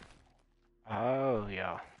 Oh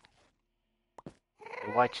yeah.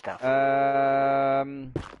 The white stuff.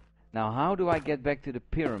 Now how do I get back to the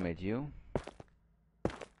pyramid, you?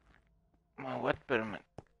 What pyramid?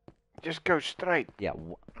 Just go straight. Yeah.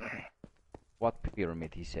 What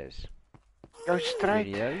pyramid, he says? Go straight.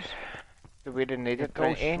 Videos? To where the nether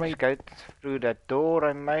Go ends. Go through that door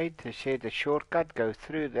I made. I said the shortcut. Go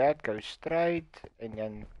through that. Go straight, and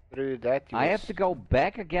then through that. I have to go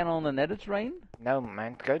back again on the nether train? No,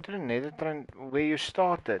 man. Go to the nether train where you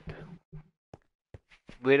started.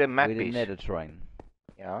 Where the map With the is. nether train.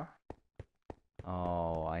 Yeah.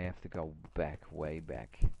 Oh, I have to go back, way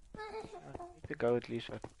back. I need to go at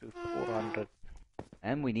least up to 400.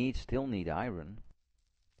 And we still need iron.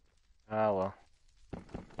 Ah well.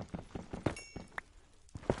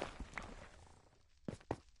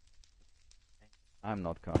 I'm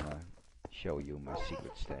not gonna show you my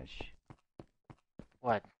secret stash.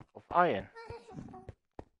 What? Of iron?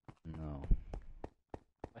 No.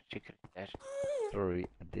 What secret stash? Sorry,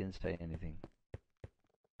 I didn't say anything.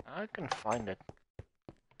 I can find it.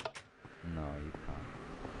 No, you can't.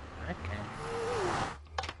 I can.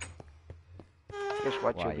 Just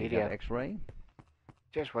watch your You video. got X-ray?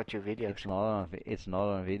 Just watch your video. It's not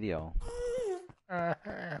on video. Why?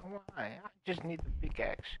 I just need the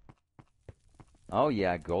pickaxe. Oh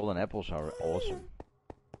yeah, golden apples are awesome.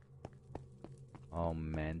 Oh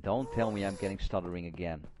man, don't tell me I'm getting stuttering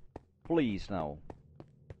again. Please, no.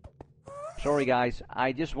 Sorry guys,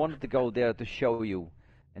 I just wanted to go there to show you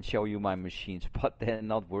and show you my machines, but they're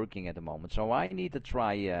not working at the moment. So I need to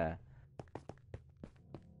try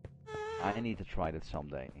that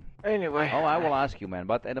someday. Anyway. Oh, I will ask you, man,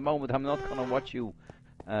 but at the moment I'm not gonna watch you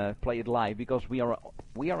play it live because we are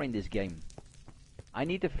in this game. I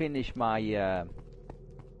need to finish my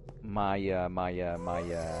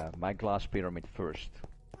my glass pyramid first,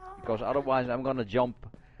 because otherwise I'm gonna jump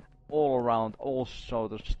all around all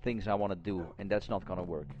sorts of things I want to do, and that's not gonna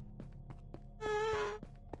work.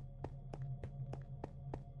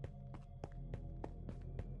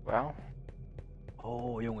 Well.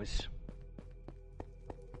 Oh, jongens.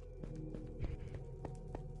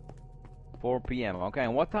 4 p.m. Okay,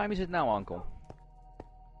 and what time is it now, Uncle?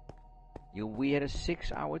 We had a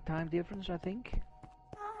 6-hour time difference, I think.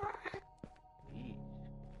 Jeez.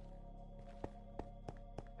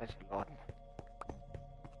 That's a lot.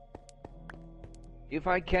 If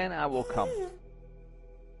I can, I will come.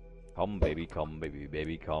 Come, baby,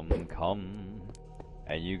 baby, come, come.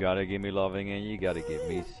 And you gotta give me loving, and you gotta give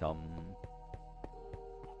me some.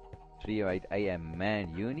 3:08 a.m.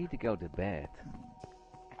 Man, you need to go to bed.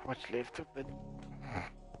 What's left of it?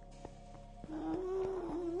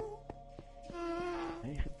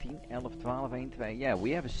 9, 10, 11, 12, 1, 2. Yeah, we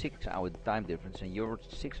have a 6-hour time difference, and you're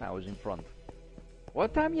 6 hours in front.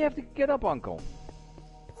 What time you have to get up, Uncle?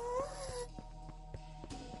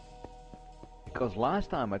 Because last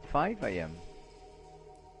time at 5 a.m.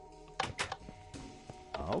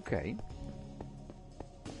 Okay.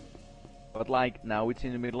 But like, now it's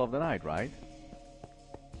in the middle of the night, right?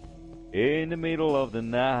 In the middle of the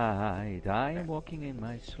night, I am walking in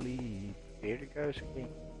my sleep. Here it goes again.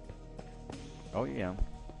 Oh yeah.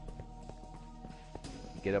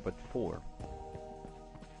 Get up at 4.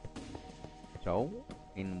 So,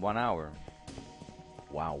 in 1 hour.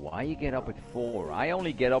 Wow, why you get up at 4? I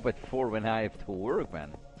only get up at 4 when I have to work,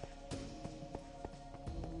 man.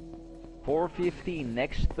 4:15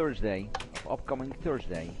 next Thursday, upcoming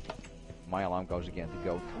Thursday, my alarm goes again to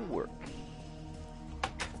go to work.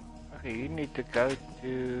 Okay, you need to go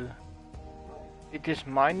to... It is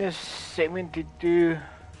minus 72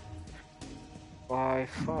 by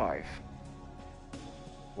 5.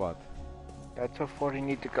 What? That's how far you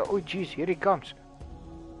need to go. Oh jeez, here he comes.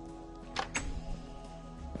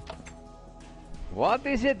 What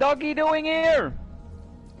is it doggy doing here?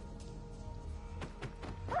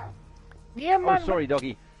 Yeah, man. Oh, sorry,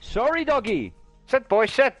 doggy. Sorry, doggy. Sit, boy,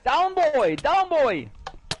 sit. Down, boy. Down, boy.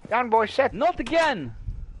 Down, boy, sit. Not again.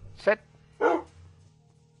 Sit.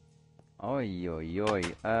 Oi, oi, oi.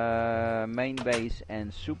 Main base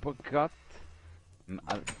and supercut.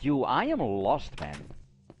 You, I am lost, man.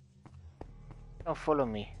 Don't follow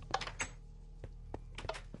me.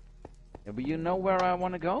 Yeah, but you know where I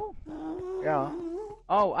want to go? Yeah.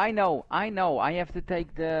 Oh, I know. I have to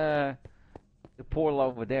take the portal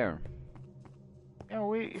over there.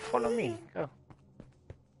 Yeah, follow me. Go.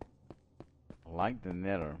 I like the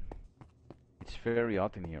nether. It's very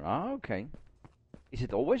hot in here. Ah, okay. Is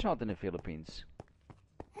it always hot in the Philippines?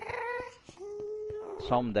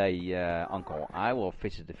 Someday, Uncle, I will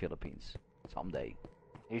visit the Philippines. Someday.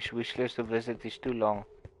 His wish list to visit is too long.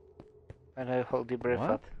 And I hold your breath What?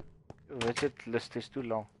 up. Visit list is too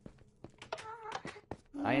long.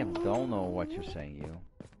 I don't know what you're saying, you.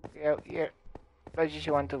 Yeah. Places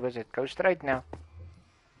you want to visit. Go straight now.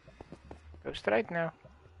 Go straight now.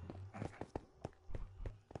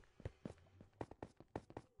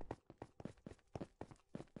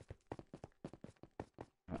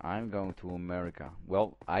 I'm going to America.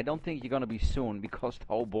 Well, I don't think you're gonna be soon because the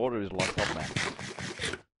whole border is locked up, man.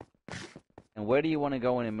 And where do you want to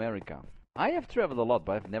go in America? I have traveled a lot,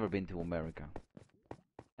 but I've never been to America.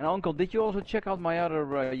 And Uncle, did you also check out my other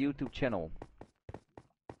YouTube channel?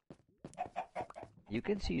 You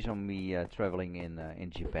can see some of me traveling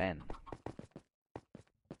in Japan.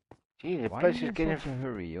 Gee, the Why place are is you in getting. such a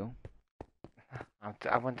hurry, you?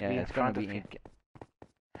 I want to be in it's front gonna of be you.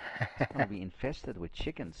 it's gonna be infested with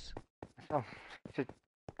chickens. So,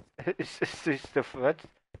 it's the what?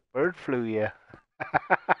 Bird flu here.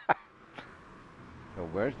 So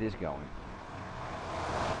where's this going?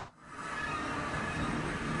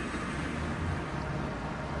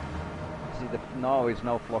 Is it no, it's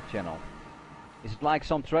no vlog channel. It's like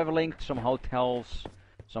some traveling, some hotels,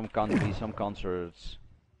 some countries, some concerts,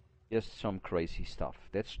 just some crazy stuff.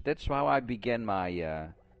 That's how I began my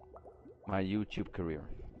my YouTube career.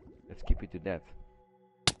 Let's keep it to that.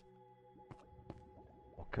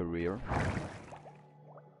 Or career.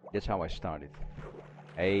 That's how I started.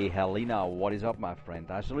 Hey Helena, what is up, my friend?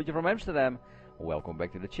 I salute you from Amsterdam. Welcome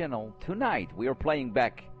back to the channel. Tonight we are playing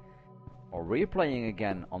back, or replaying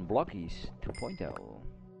again on Blokkies 2.0.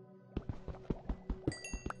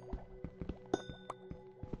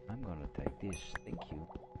 I'm gonna take this, thank you.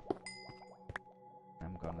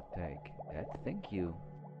 I'm gonna take that, thank you.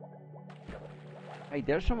 Hey,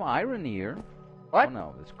 there's some iron here. What? Oh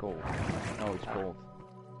no, it's cold. No, it's cold.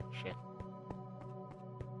 Shit.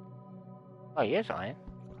 Oh, yes, iron.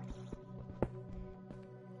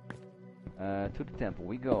 To the temple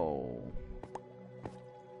we go.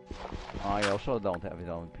 I also don't have it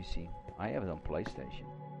on PC. I have it on PlayStation.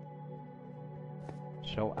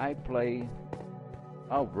 So I play...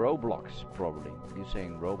 Oh, Roblox, probably. You're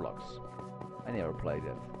saying Roblox. I never played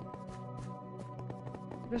it.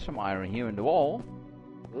 There's some iron here in the wall.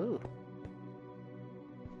 Ooh.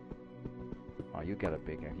 Oh, you got a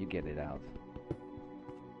bigger. You get it out.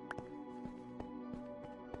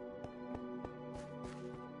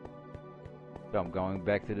 So I'm going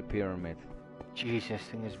back to the pyramid. Jeez, this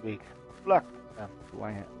thing is big. Look. Do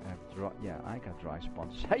I have dry? Yeah, I got dry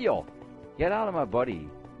sponsors. Hey yo, get out of my body.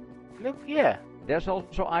 Look here. There's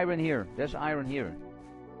also iron here. There's iron here.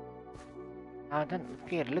 Then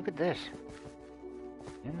here, look at this.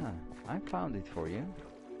 Yeah, I found it for you.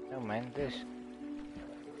 No man, this.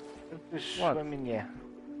 Look, this What? swimming here.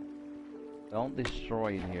 Don't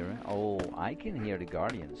destroy it here. Oh, I can hear the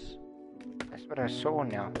guardians. That's what I saw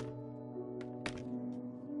now.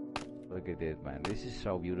 Look at this, man. This is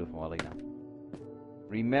so beautiful, Alina.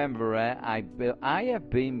 Remember, I have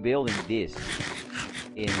been building this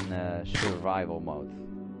in survival mode.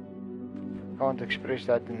 Can't express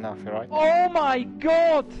that enough, right? Oh my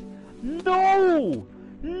God! No!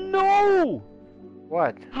 No!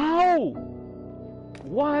 What? How?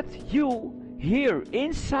 What? You here,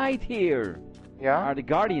 inside here, Yeah? are the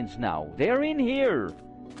guardians now? They're in here.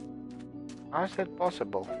 How's that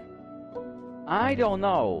possible? I don't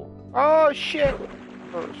know. Oh shit!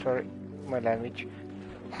 Oh, sorry, my language.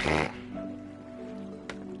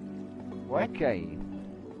 What? Okay.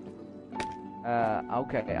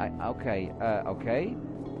 Okay.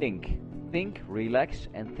 Think, relax,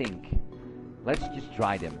 and think. Let's just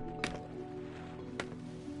try them.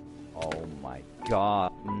 Oh my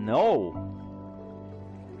God, no!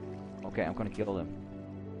 Okay, I'm gonna kill them.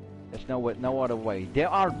 There's no other way. There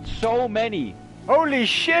are so many. Holy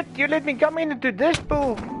shit! You let me come into this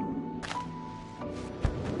pool.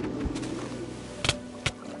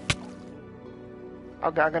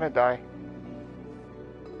 Okay, I'm gonna die.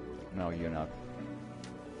 No, you're not.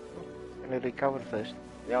 I'm gonna recover first.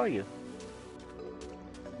 Where are you?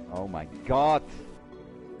 Oh my god.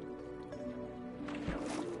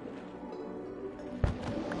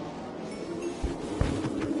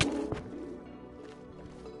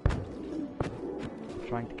 I'm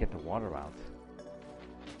trying to get the water out.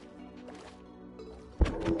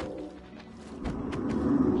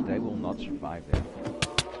 They will not survive there.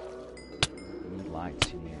 We need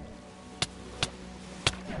lights in here.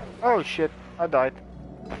 Oh shit, I died.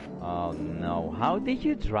 Oh no, how did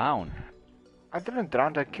you drown? I didn't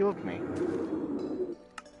drown, they killed me.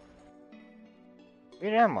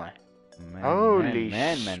 Where am I? Man, Holy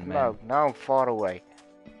man. smoke, now I'm far away.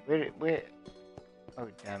 Where? Oh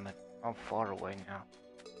damn it, I'm far away now.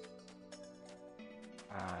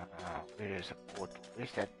 Where is the portal?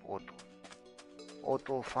 Where's that portal?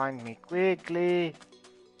 Portal, find me quickly.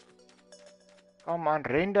 Come on,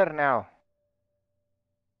 render now.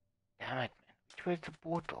 Damn it, man. Which way is the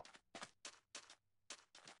portal?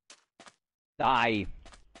 Die!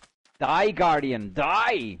 Die, Guardian!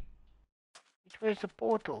 Die! Which way is the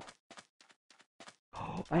portal?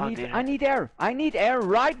 I need air! I need air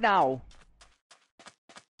right now!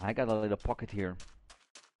 I got a little pocket here.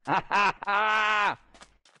 Ha ha ha!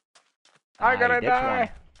 I gotta die! One.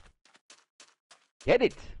 Get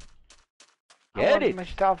it! I want my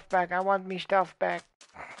stuff back, I want my stuff back.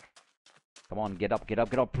 Come on, get up,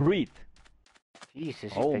 breathe!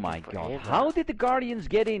 Jesus, oh my god, how did the Guardians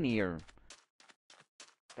get in here?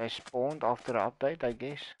 They spawned after the update, I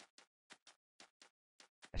guess.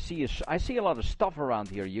 I see a lot of stuff around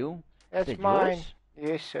here, you. That's mine. Yours?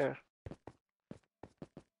 Yes, sir.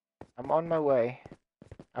 I'm on my way.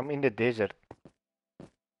 I'm in the desert.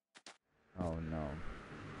 Oh no.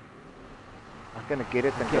 I'm gonna get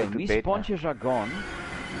it and go to bed. These sponges are gone.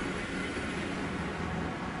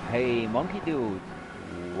 Hey, monkey dude.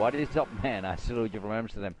 What is up, man? I salute you from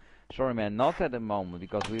Amsterdam. Sorry, man, not at the moment,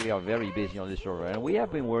 because we are very busy on this server, and we have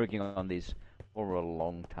been working on this for a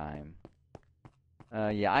long time.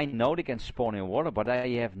 Yeah, I know they can spawn in water, but I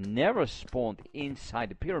have never spawned inside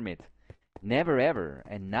the pyramid. Never ever,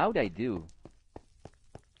 and now they do.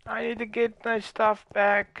 I need to get my stuff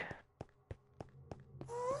back.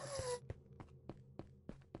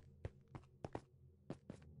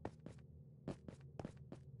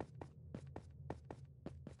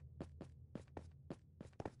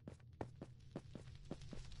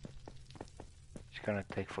 It's gonna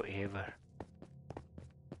take forever.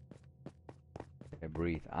 Okay,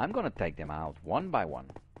 breathe. I'm gonna take them out one by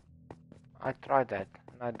one. I tried that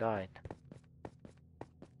and I died.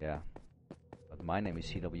 Yeah, but my name is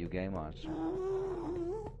ZWGamerMaster.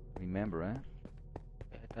 Remember, eh?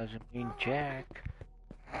 That doesn't mean Jack.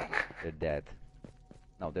 They're dead.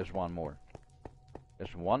 No, there's one more.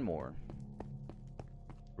 There's one more.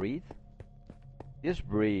 Breathe. Just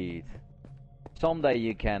breathe. Someday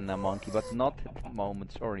you can, monkey, but not at the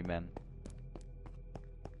moment. Sorry, man.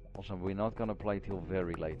 Also, we're not gonna play till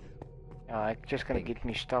very late. I'm just gonna get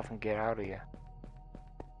me stuff and get out of here.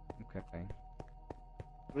 Okay.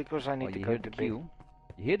 Because I need to go to bed. You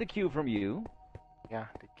hear the cue from you? Yeah,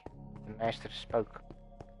 the master spoke.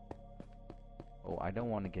 Oh, I don't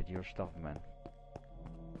want to get your stuff, man.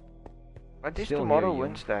 But it's tomorrow,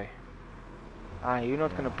 Wednesday. Ah, you're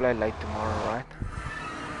not gonna play late tomorrow, right?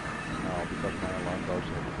 No, because my alarm goes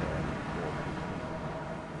at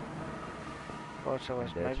 4. Also, I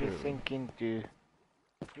was maybe thinking to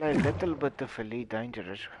play a little bit of Elite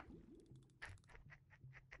Dangerous.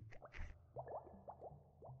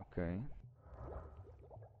 Okay.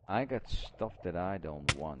 I got stuff that I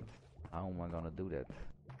don't want. How am I gonna do that?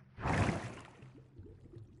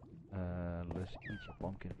 Let's eat a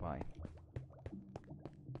pumpkin pie.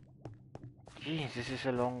 Jeez, this is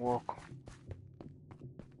a long walk.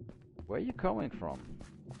 Where are you coming from?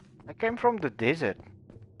 I came from the desert.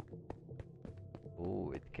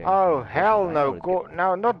 Oh, it came. Oh, hell no.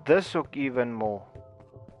 Now, not this hook even more.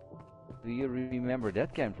 Do you remember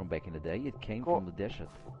that came from back in the day? It came from the desert.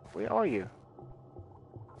 Where are you?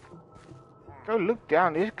 Go look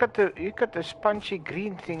down. You got the spongy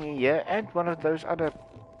green thingy here and one of those other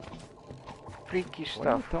freaky stuff.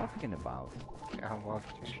 What are you talking about? I'm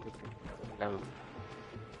just looking low.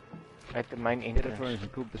 At the main entrance. Get the furnace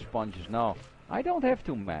and cook the sponges. No, I don't have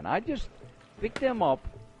to, man. I just pick them up.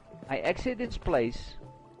 I exit this place.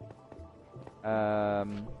 I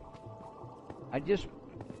just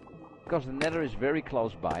Because the nether is very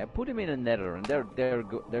close by. I put them in a nether and they're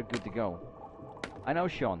good to go. I know,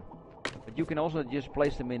 Sean. But you can also just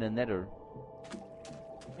place them in a nether.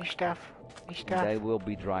 My stuff. My stuff. And they will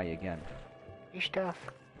be dry again. My stuff.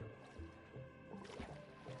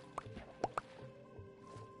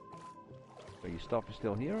 So your stuff is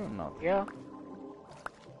still here or not? Yeah.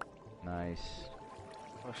 Nice.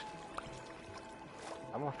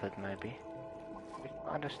 Some of it maybe.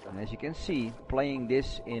 Other stuff. And as you can see, playing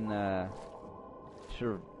this in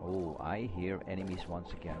oh, I hear enemies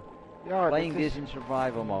once again. Yeah, playing this in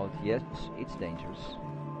survival mode, yes, it's dangerous.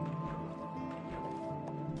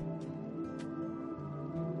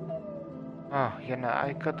 Oh, you know,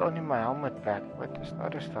 I got only my helmet back. What is the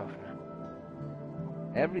other stuff now?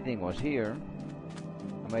 Everything was here.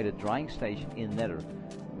 I made a drying station in nether.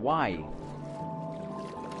 Why?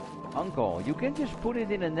 Uncle, you can just put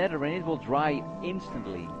it in a nether and it will dry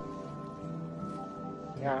instantly.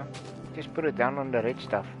 Yeah, just put it down on the red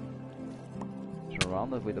stuff.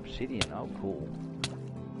 Surrounded with obsidian, oh cool.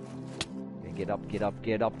 Okay, get up, get up,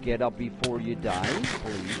 get up, get up before you die,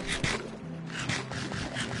 please.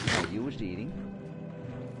 Oh, you was eating.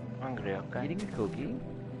 Hungry, okay. Eating a cookie.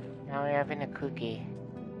 Now we're having a cookie.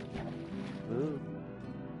 Ooh.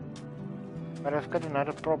 But I've got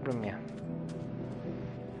another problem here.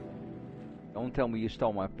 Don't tell me you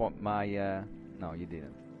stole my no, you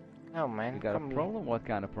didn't. No, man. You got a problem? What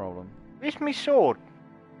kind of problem? Where's my sword?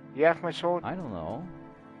 You have my sword? I don't know.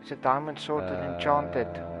 It's a diamond sword and enchanted.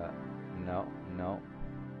 No, no.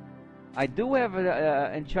 I do have an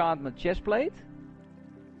enchantment chest plate.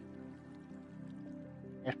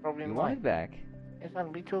 It's probably You mine. want it back? It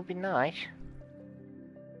will be nice.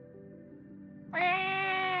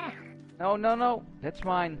 No, no, no. That's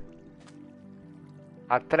mine.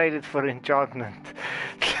 I traded for enchantment.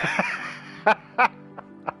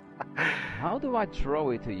 How do I throw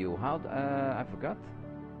it to you? How? I forgot.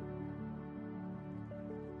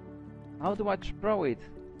 How do I throw it?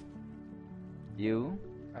 You?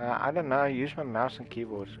 I don't know. I use my mouse and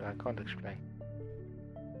keyboard, so I can't explain.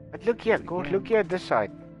 But look here, Gord. Look here at this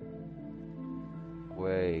side.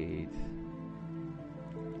 Wait.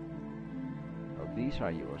 Oh, these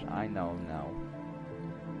are yours. I know now.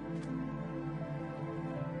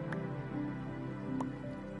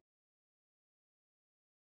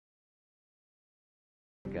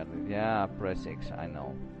 Got it. Yeah, press X. I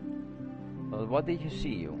know. Well, what did you see,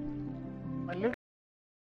 you? Look.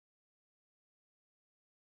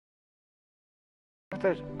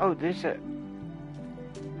 Oh, there's a.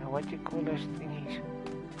 What do you call those thingies?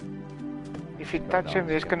 If you touch them,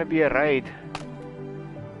 there's gonna be a raid.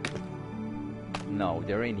 No,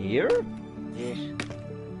 they're in here? Yes.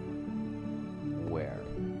 Where?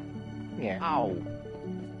 Yeah. Ow!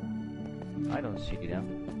 I don't see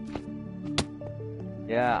them.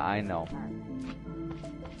 Yeah, I know.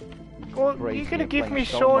 Well, you gonna give me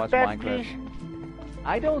sword back, please?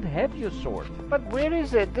 I don't have your sword. But where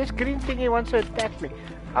is it? This green thingy wants to attack me.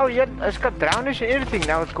 Oh yeah, it's got drownish and everything.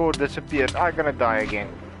 Now it's called disappeared. I'm gonna die again.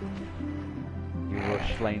 You were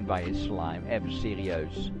slain by a slime. Ever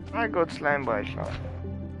serious? I got slain by a slime.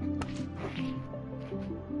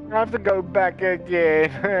 I have to go back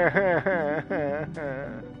again.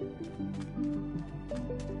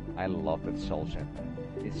 I love that soul set.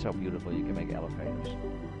 It's so beautiful. You can make elevators.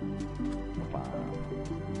 Wow.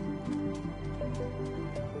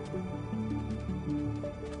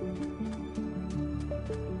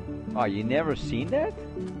 Oh, you never seen that?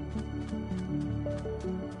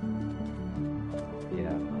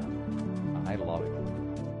 Yeah, I love it.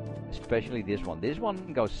 Especially this one. This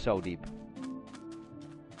one goes so deep.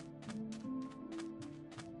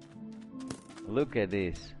 Look at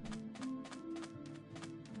this.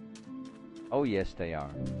 Oh yes, they are.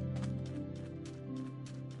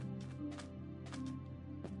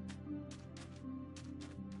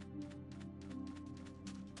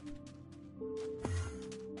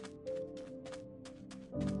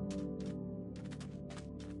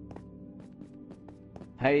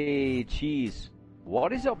 Hey, Cheese.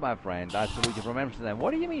 What is up, my friend? I salute you from Amsterdam.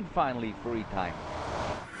 What do you mean, finally, free time?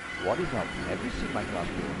 What is up? Have you seen my class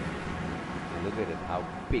build? Look at it, how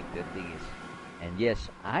big that thing is. And yes,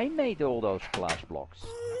 I made all those glass blocks.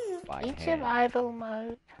 By In hand. survival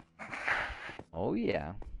mode. Oh,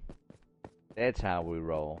 yeah. That's how we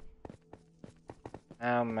roll.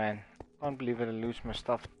 Oh, man. Can't believe it, I lose my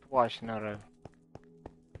stuff twice in a row.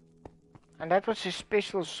 And that was his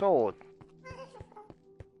special sword.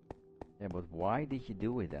 Yeah, but why did you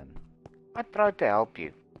do it then? I tried to help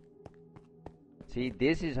you. See,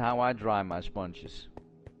 this is how I dry my sponges.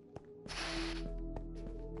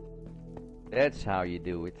 That's how you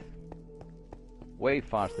do it. way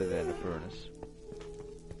faster than a furnace.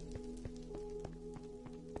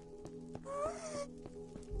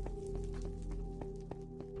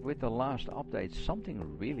 With the last update,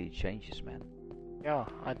 something really changes, man. Yeah,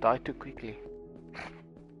 I died too quickly.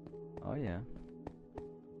 Oh yeah.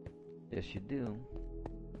 Yes, you do.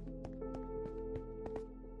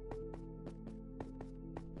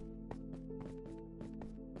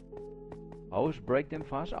 Hose break them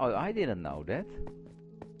fast? Oh, I didn't know that.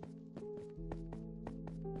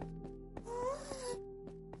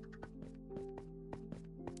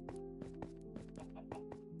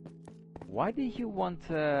 Why did you want,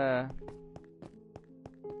 what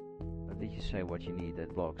did you say what you need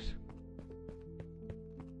at blocks?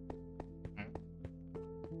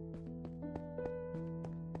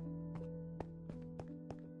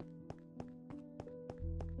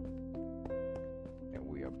 And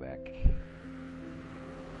we are back.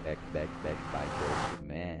 Back by your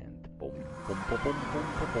command. Boom, boom, boom, boom, boom,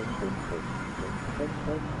 boom, boom, boom,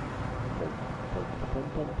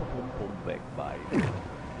 boom, boom, boom, back by.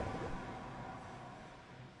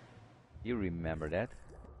 You remember that?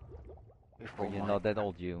 Before you're not that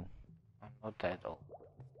old, you. I'm not that old.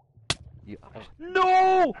 You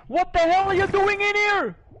No! What the hell are you doing in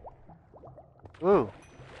here? Ooh.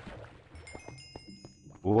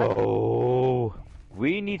 Whoa!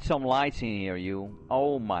 We need some lights in here, you.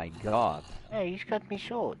 Oh my god. Hey, he's got me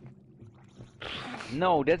sword.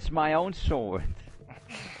 No, that's my own sword.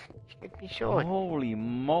 He's got me sword. Holy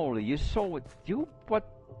moly, you saw it. You what?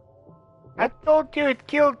 I told you it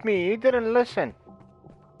killed me. You didn't listen.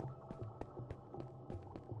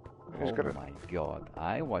 Oh my god,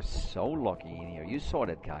 I was so lucky in here. You saw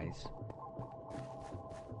that, guys.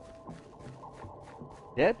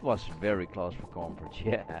 That was very close for comfort.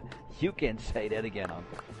 Yeah, you can say that again,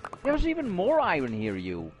 Uncle. There's even more iron here,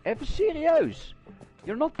 you. Even serious.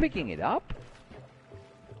 You're not picking it up?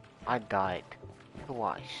 I died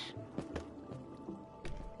twice.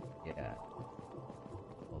 Yeah.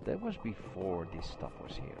 Well, that was before this stuff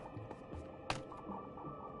was here.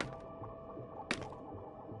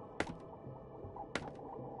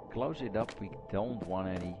 Close it up. We don't want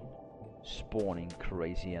any spawning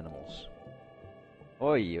crazy animals.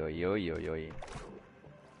 Oi, oi, oi, oi, oi.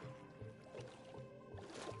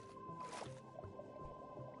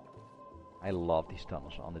 I love these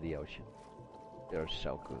tunnels under the ocean. They're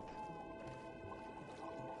so good.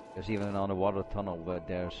 There's even an underwater tunnel where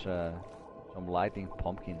there's some lighting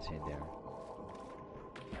pumpkins in there.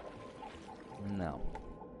 No.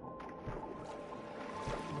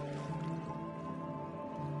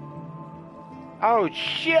 Oh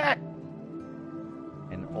shit!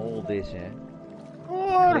 And all this,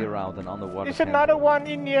 Oh, clear out an underwater there's temple. another one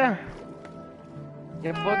in here.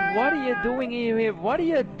 Yeah, but what are you doing here? What are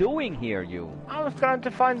you doing here, you? I was trying to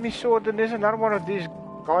find me sword and there's another one of these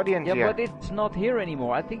guardians Yeah, here. but it's not here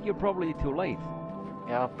anymore. I think you're probably too late.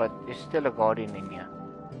 Yeah, but there's still a guardian in here.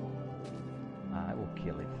 I will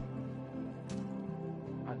kill it.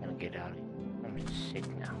 I'm gonna get out of here. I'm sick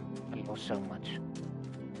now. I lost so much.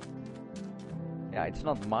 Yeah, it's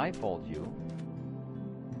not my fault, you.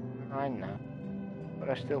 I know. But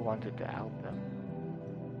I still wanted to help them.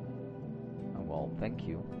 Oh, well, thank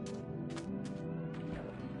you.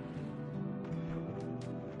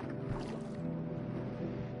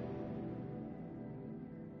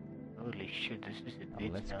 Holy shit, this is a Oh,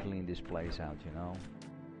 ditch let's now. clean this place out, you know.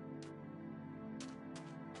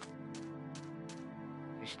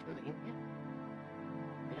 He's still in here?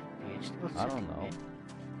 Yeah, he's still I don't sitting know. there.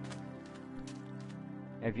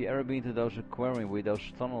 Have you ever been to those aquariums with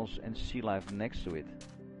those tunnels and sea life next to it?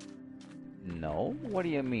 No? What do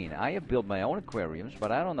you mean? I have built my own aquariums,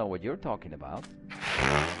 but I don't know what you're talking about.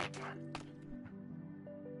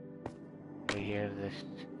 We hear this.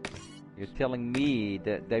 You're telling me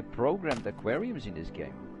that they programmed aquariums in this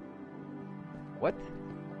game? What?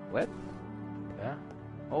 What? Yeah?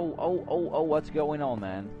 Oh, what's going on,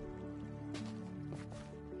 man?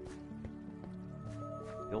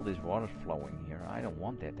 All this water's flowing here. I don't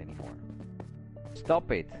want that anymore.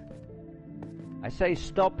 Stop it. I say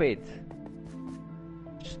stop it.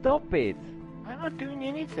 Stop it. I'm not doing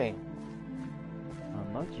anything.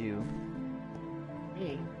 Oh, not you.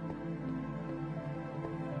 Me.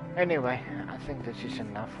 Anyway, I think this is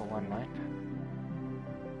enough for one night.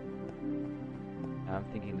 I'm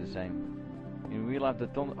thinking the same. In real life, the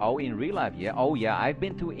tunnel. Oh, in real life, yeah. Oh, yeah. I've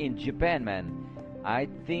been to in Japan, man. I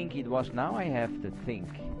think it was. Now I have to think.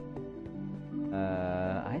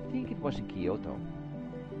 I think it was in Kyoto.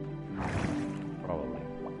 Probably.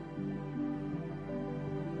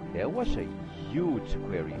 There was a huge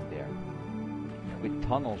aquarium there, with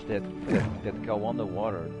tunnels that go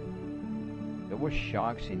underwater. There were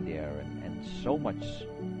sharks in there and so much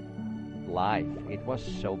life. It was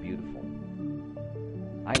so beautiful.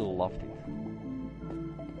 I loved it.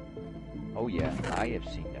 Oh yeah, I have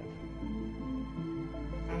seen that.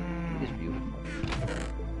 It is beautiful.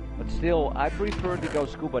 But still, I prefer to go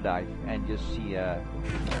scuba dive and just see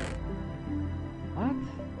what?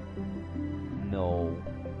 No.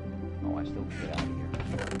 No, I still get out of here.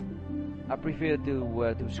 I prefer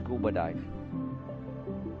to scuba dive.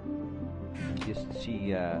 Just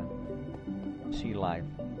see sea life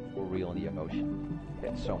for real in the ocean.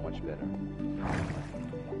 That's so much better.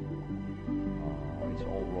 Oh, it's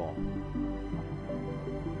all raw.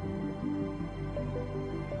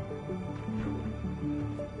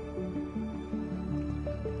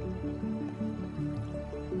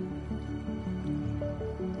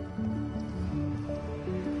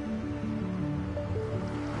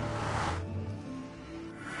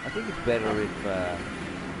 I think it's better if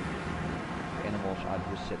animals are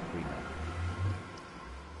just set free now.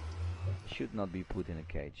 Should not be put in a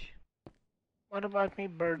cage. What about me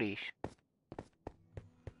birdies?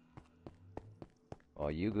 Oh,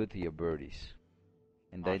 you good to your birdies.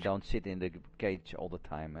 And they don't sit in the cage all the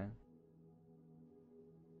time, eh?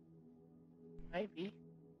 Maybe.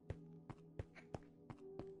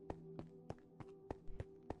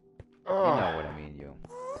 You know what I mean, you.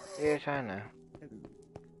 Yes, I know.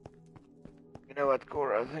 You know what,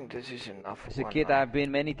 Cora? I think this is enough. As a kid, I've been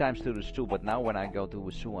many times to the zoo, but now when I go to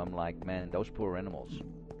a zoo, I'm like, man, those poor animals.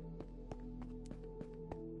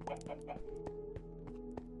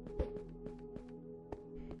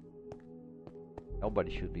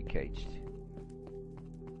 Nobody should be caged.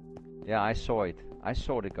 Yeah, I saw it. I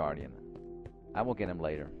saw the Guardian. I will get him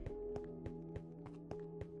later.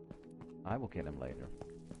 I will get him later.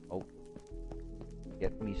 Oh.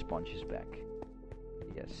 Get me sponges back.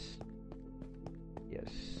 Yes. Yes.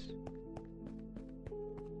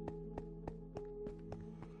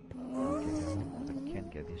 I can't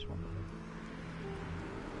get this one.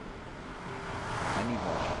 I need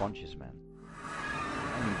more sponges, man. I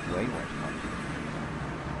need way more sponges.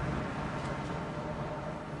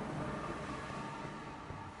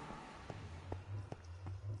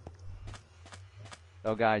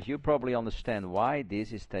 So guys, you probably understand why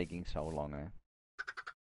this is taking so long, eh?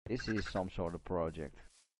 This is some sort of project.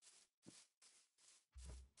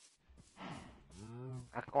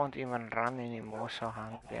 I can't even run anymore, so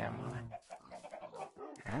hungry am I.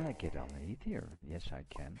 Can I get on and eat here? Yes, I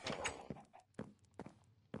can.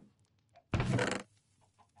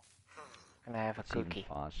 Can I have a cookie?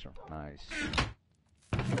 Even faster. Nice.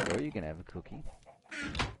 Sure, you can have a cookie.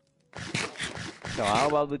 So how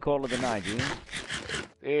about we call it a night, you?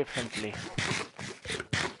 Definitely.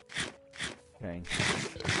 Okay.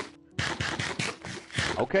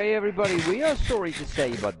 Okay, everybody, we are sorry to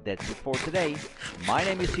say, but that's it for today. My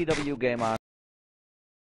name is ZWGamerMaster.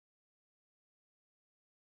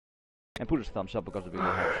 And put a thumbs up because it really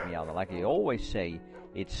helps me out. And like I always say,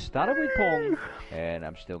 it started with Pong, and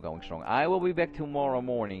I'm still going strong. I will be back tomorrow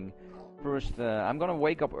morning. First, I'm gonna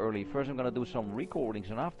wake up early. First, I'm gonna do some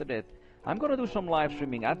recordings, and after that, I'm gonna do some live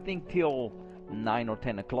streaming. I think till 9 or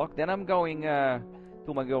 10 o'clock. Then I'm going to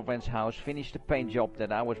my girlfriend's house, finish the paint job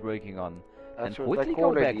that I was working on, and quickly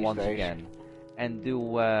go back once again and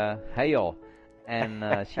do hail. And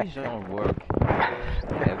she's on work.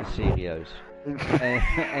 Even serious.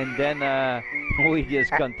 And then we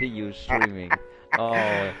just continue streaming. Oh,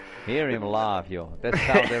 hear him laugh, yo. That's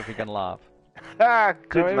South African laugh. Good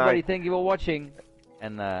So everybody, night. thank you for watching,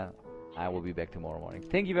 and I will be back tomorrow morning.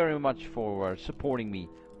 Thank you very much for supporting me,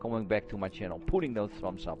 coming back to my channel, putting those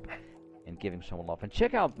thumbs up, and giving some love. And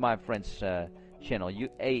check out my friend's channel,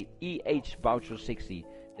 EH60.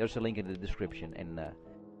 There's a link in the description, and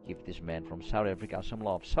give this man from South Africa some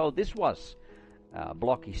love. So this was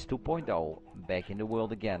Blokkies 2.0, back in the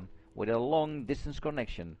world again, with a long distance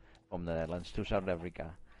connection from the Netherlands to South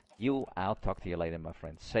Africa. I'll talk to you later, my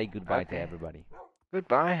friends. Say goodbye to everybody.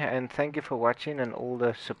 Goodbye, and thank you for watching and all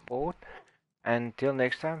the support. Until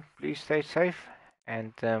next time, please stay safe,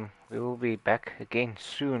 and we will be back again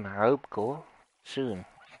soon. I hope, Cole. Soon.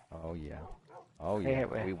 Oh yeah. Oh yeah,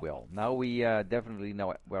 we will. Now we definitely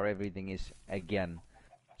know where everything is again,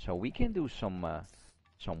 so we can do some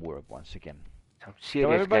work once again. Some serious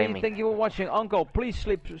so everybody, gaming. thank you for watching. Uncle, please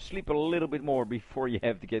sleep a little bit more before you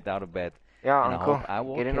have to get out of bed. Yeah, and Uncle. I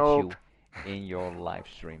will Getting catch old. you in your live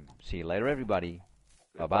stream. See you later, everybody.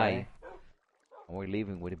 Bye bye. And we're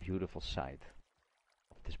leaving with a beautiful sight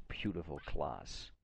of this beautiful class.